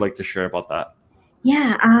anything that you'd like to share about that?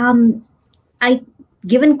 Yeah,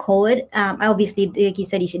 given COVID, obviously, like you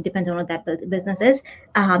said, it depends on what that business is.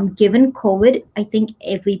 Given COVID, I think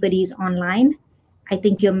everybody's online. I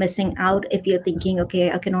think you're missing out if you're thinking,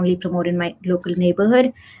 okay, I can only promote in my local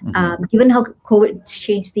neighborhood. Given how COVID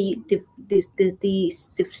changed the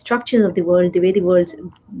structures of the world, the way the world's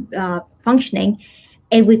functioning,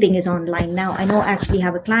 everything is online now. I know I actually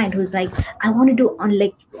have a client who's like, I want to do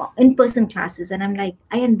in-person classes. And I'm like,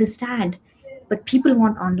 I understand, but people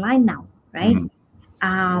want online now, right?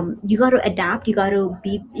 You got to adapt. You got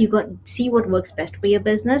to see what works best for your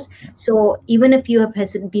business. So even if you have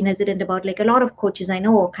been hesitant about, like a lot of coaches I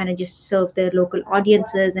know kind of just serve their local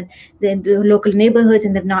audiences and the local neighborhoods,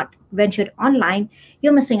 and they've not ventured online,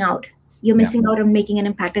 you're missing out. You're missing out on making an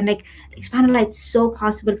impact. And like Expandallah, it's so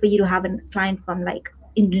possible for you to have a client from like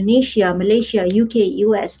Indonesia, Malaysia, UK,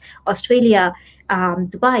 US, Australia,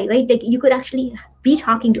 Dubai, right? Like you could actually be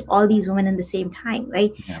talking to all these women in the same time,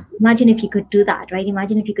 right? Imagine if you could do that, right?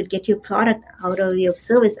 Imagine if you could get your product out or your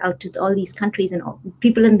service out to all these countries and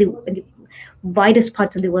people in the widest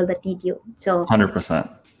parts of the world that need you. So 100%,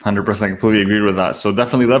 completely agree with that. So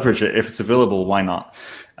definitely leverage it. If it's available, why not?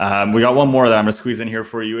 We got one more that I'm gonna squeeze in here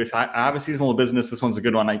for you. If I have a seasonal business, this one's a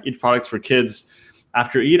good one. I eat products for kids.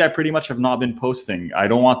 After Eid, I pretty much have not been posting. I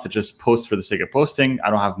don't want to just post for the sake of posting.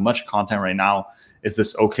 I don't have much content right now. Is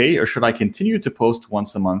this okay? Or should I continue to post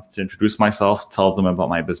once a month to introduce myself, tell them about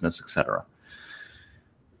my business, etc.?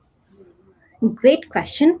 Great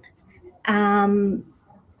question.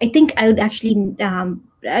 I think I would actually,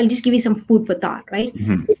 I'll just give you some food for thought, right?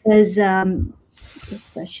 Because this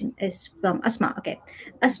question is from Asma. Okay.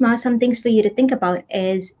 Asma, some things for you to think about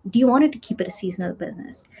is, do you want to keep it a seasonal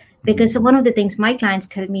business? Because one of the things my clients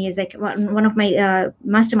tell me is like one of my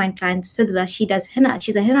mastermind clients, Sidra, she does henna.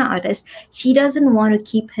 She's a henna artist. She doesn't want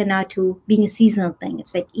to keep henna to being a seasonal thing.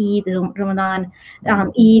 It's like Eid, Ramadan,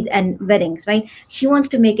 Eid and weddings, right? She wants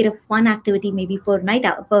to make it a fun activity, maybe for night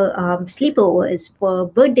out, for sleepovers, for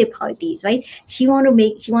birthday parties, right? She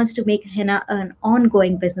wants to make henna an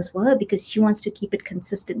ongoing business for her because she wants to keep it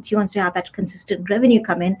consistent. She wants to have that consistent revenue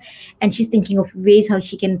come in, and she's thinking of ways how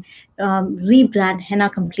she can rebrand henna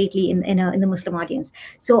completely in the Muslim audience.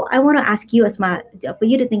 So I want to ask you, Asma, for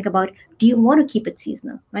you to think about, do you want to keep it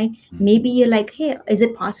seasonal, right? Maybe you're like, hey, is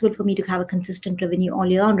it possible for me to have a consistent revenue all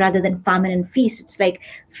year round rather than famine and feast? It's like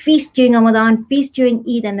feast during Ramadan, feast during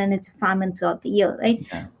Eid, and then it's famine throughout the year, right?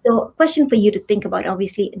 So question for you to think about.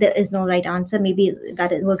 Obviously, there is no right answer. Maybe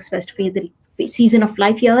that it works best for you, the season of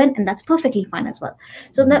life you're in, and that's perfectly fine as well.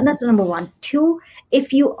 So that's number one. Two,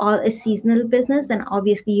 if you are a seasonal business, then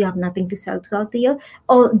obviously you have nothing to sell throughout the year.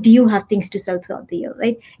 Or do you have things to sell throughout the year,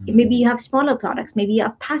 right? Maybe you have smaller products, maybe you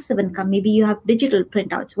have passive income, maybe you have digital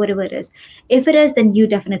printouts, whatever it is. If it is, then you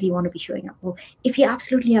definitely want to be showing up. Well, if you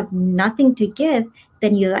absolutely have nothing to give,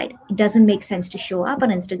 then you're right. It doesn't make sense to show up on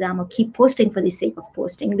Instagram or keep posting for the sake of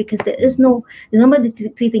posting, because there is no, remember the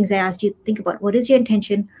three things I asked you to think about. What is your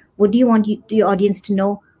intention? What do you want your audience to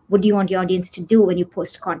know? What do you want your audience to do when you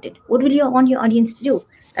post content? What will you want your audience to do?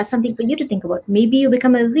 That's something for you to think about. Maybe you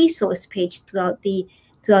become a resource page throughout the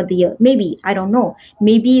year. Maybe, I don't know.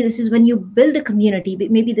 Maybe this is when you build a community.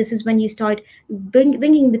 Maybe this is when you start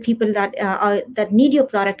bringing the people that need your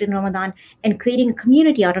product in Ramadan and creating a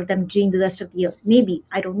community out of them during the rest of the year. Maybe,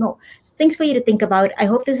 I don't know. things for you to think about. I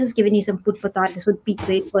hope this has given you some food for thought. This would be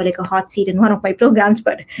great for like a hot seat in one of my programs,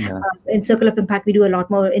 but in Circle of Impact, we do a lot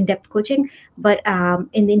more in-depth coaching. But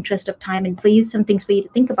in the interest of time and for you, some things for you to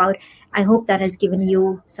think about, I hope that has given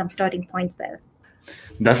you some starting points there.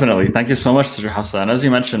 Definitely. Thank you so much, Sister Hafsa. And as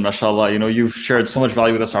you mentioned, mashallah, you've shared so much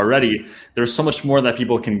value with us already. There's so much more that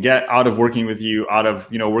people can get out of working with you, out of,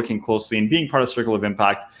 working closely and being part of Circle of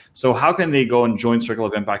Impact. So how can they go and join Circle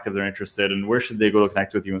of Impact if they're interested? And where should they go to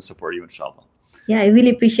connect with you and support you, inshallah? Yeah, I really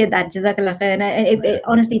appreciate that. Jazakallah khair. And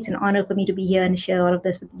honestly, it's an honor for me to be here and share all of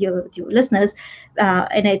this with your listeners.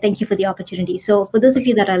 And I thank you for the opportunity. So for those of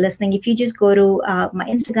you that are listening, if you just go to my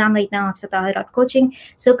Instagram right now, hafsatahir.coaching,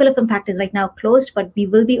 Circle of Impact is right now closed, but we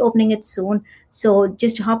will be opening it soon. So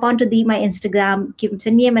just hop onto my Instagram,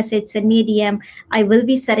 send me a message, send me a DM. I will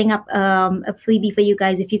be setting up a freebie for you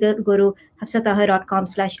guys. If you go to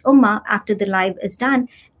hafsatahir.com/ummah after the live is done.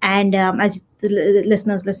 And as the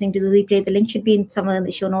listeners listening to the replay, the link should be somewhere in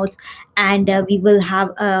the show notes. And we will have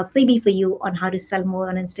a freebie for you on how to sell more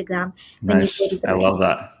on Instagram. Nice. I love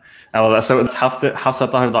that. So it's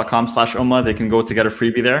hafsatahir.com/ummah. They can go to get a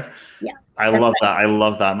freebie there. Yeah. I love that.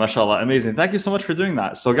 MashaAllah. Amazing. Thank you so much for doing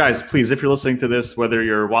that. So guys, please, if you're listening to this, whether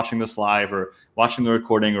you're watching this live or watching the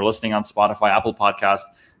recording or listening on Spotify, Apple Podcast,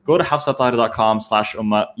 go to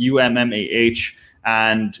hafsatahir.com/ummah, UMMAH,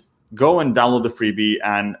 and go and download the freebie.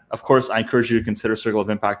 And of course, I encourage you to consider Circle of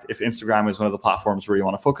Impact if Instagram is one of the platforms where you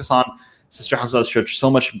want to focus on. Sister Hafsa has shared so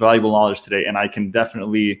much valuable knowledge today, and I can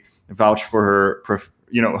definitely vouch for her,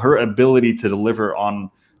 her ability to deliver on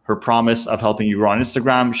her promise of helping you grow on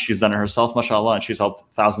Instagram. She's done it herself, mashallah, and she's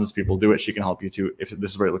helped thousands of people do it. She can help you too if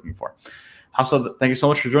this is what you're looking for. Hafsa, thank you so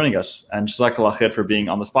much for joining us, and jazakallah khair for being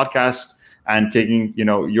on this podcast and taking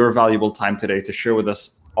your valuable time today to share with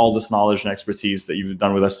us all this knowledge and expertise that you've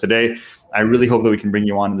done with us today. I really hope that we can bring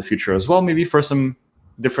you on in the future as well, maybe for some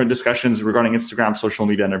different discussions regarding Instagram, social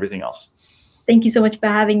media, and everything else. Thank you so much for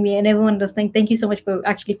having me, and everyone listening. Thank you so much for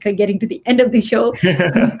actually getting to the end of the show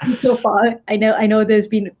so far. I know there's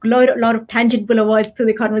been a lot of tangent words through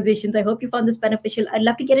the conversations. I hope you found this beneficial. I'd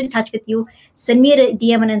love to get in touch with you. Send me a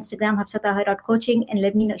DM on Instagram, hafsatahir.coaching, and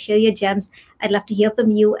let me know, share your gems. I'd love to hear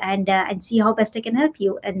from you and see how best I can help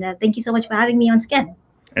you. And thank you so much for having me once again.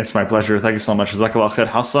 It's my pleasure. Thank you so much. Jazakallah khair,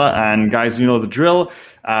 Hafsa. And guys, you know the drill.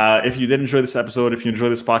 If you did enjoy this episode, if you enjoy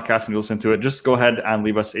this podcast and you listen to it, just go ahead and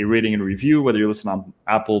leave us a rating and review, whether you listen on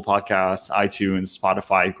Apple Podcasts, iTunes,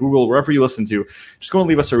 Spotify, Google, wherever you listen to. Just go and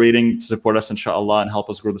leave us a rating to support us, inshallah, and help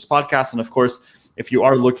us grow this podcast. And of course, if you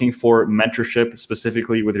are looking for mentorship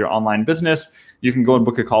specifically with your online business, you can go and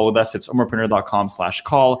book a call with us. It's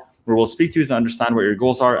umarpreneur.com/call, where we'll speak to you to understand what your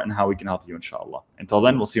goals are and how we can help you, inshallah. Until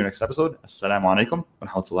then, we'll see you next episode. Assalamu alaikum wa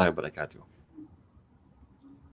rahmatullahi wa barakatuh.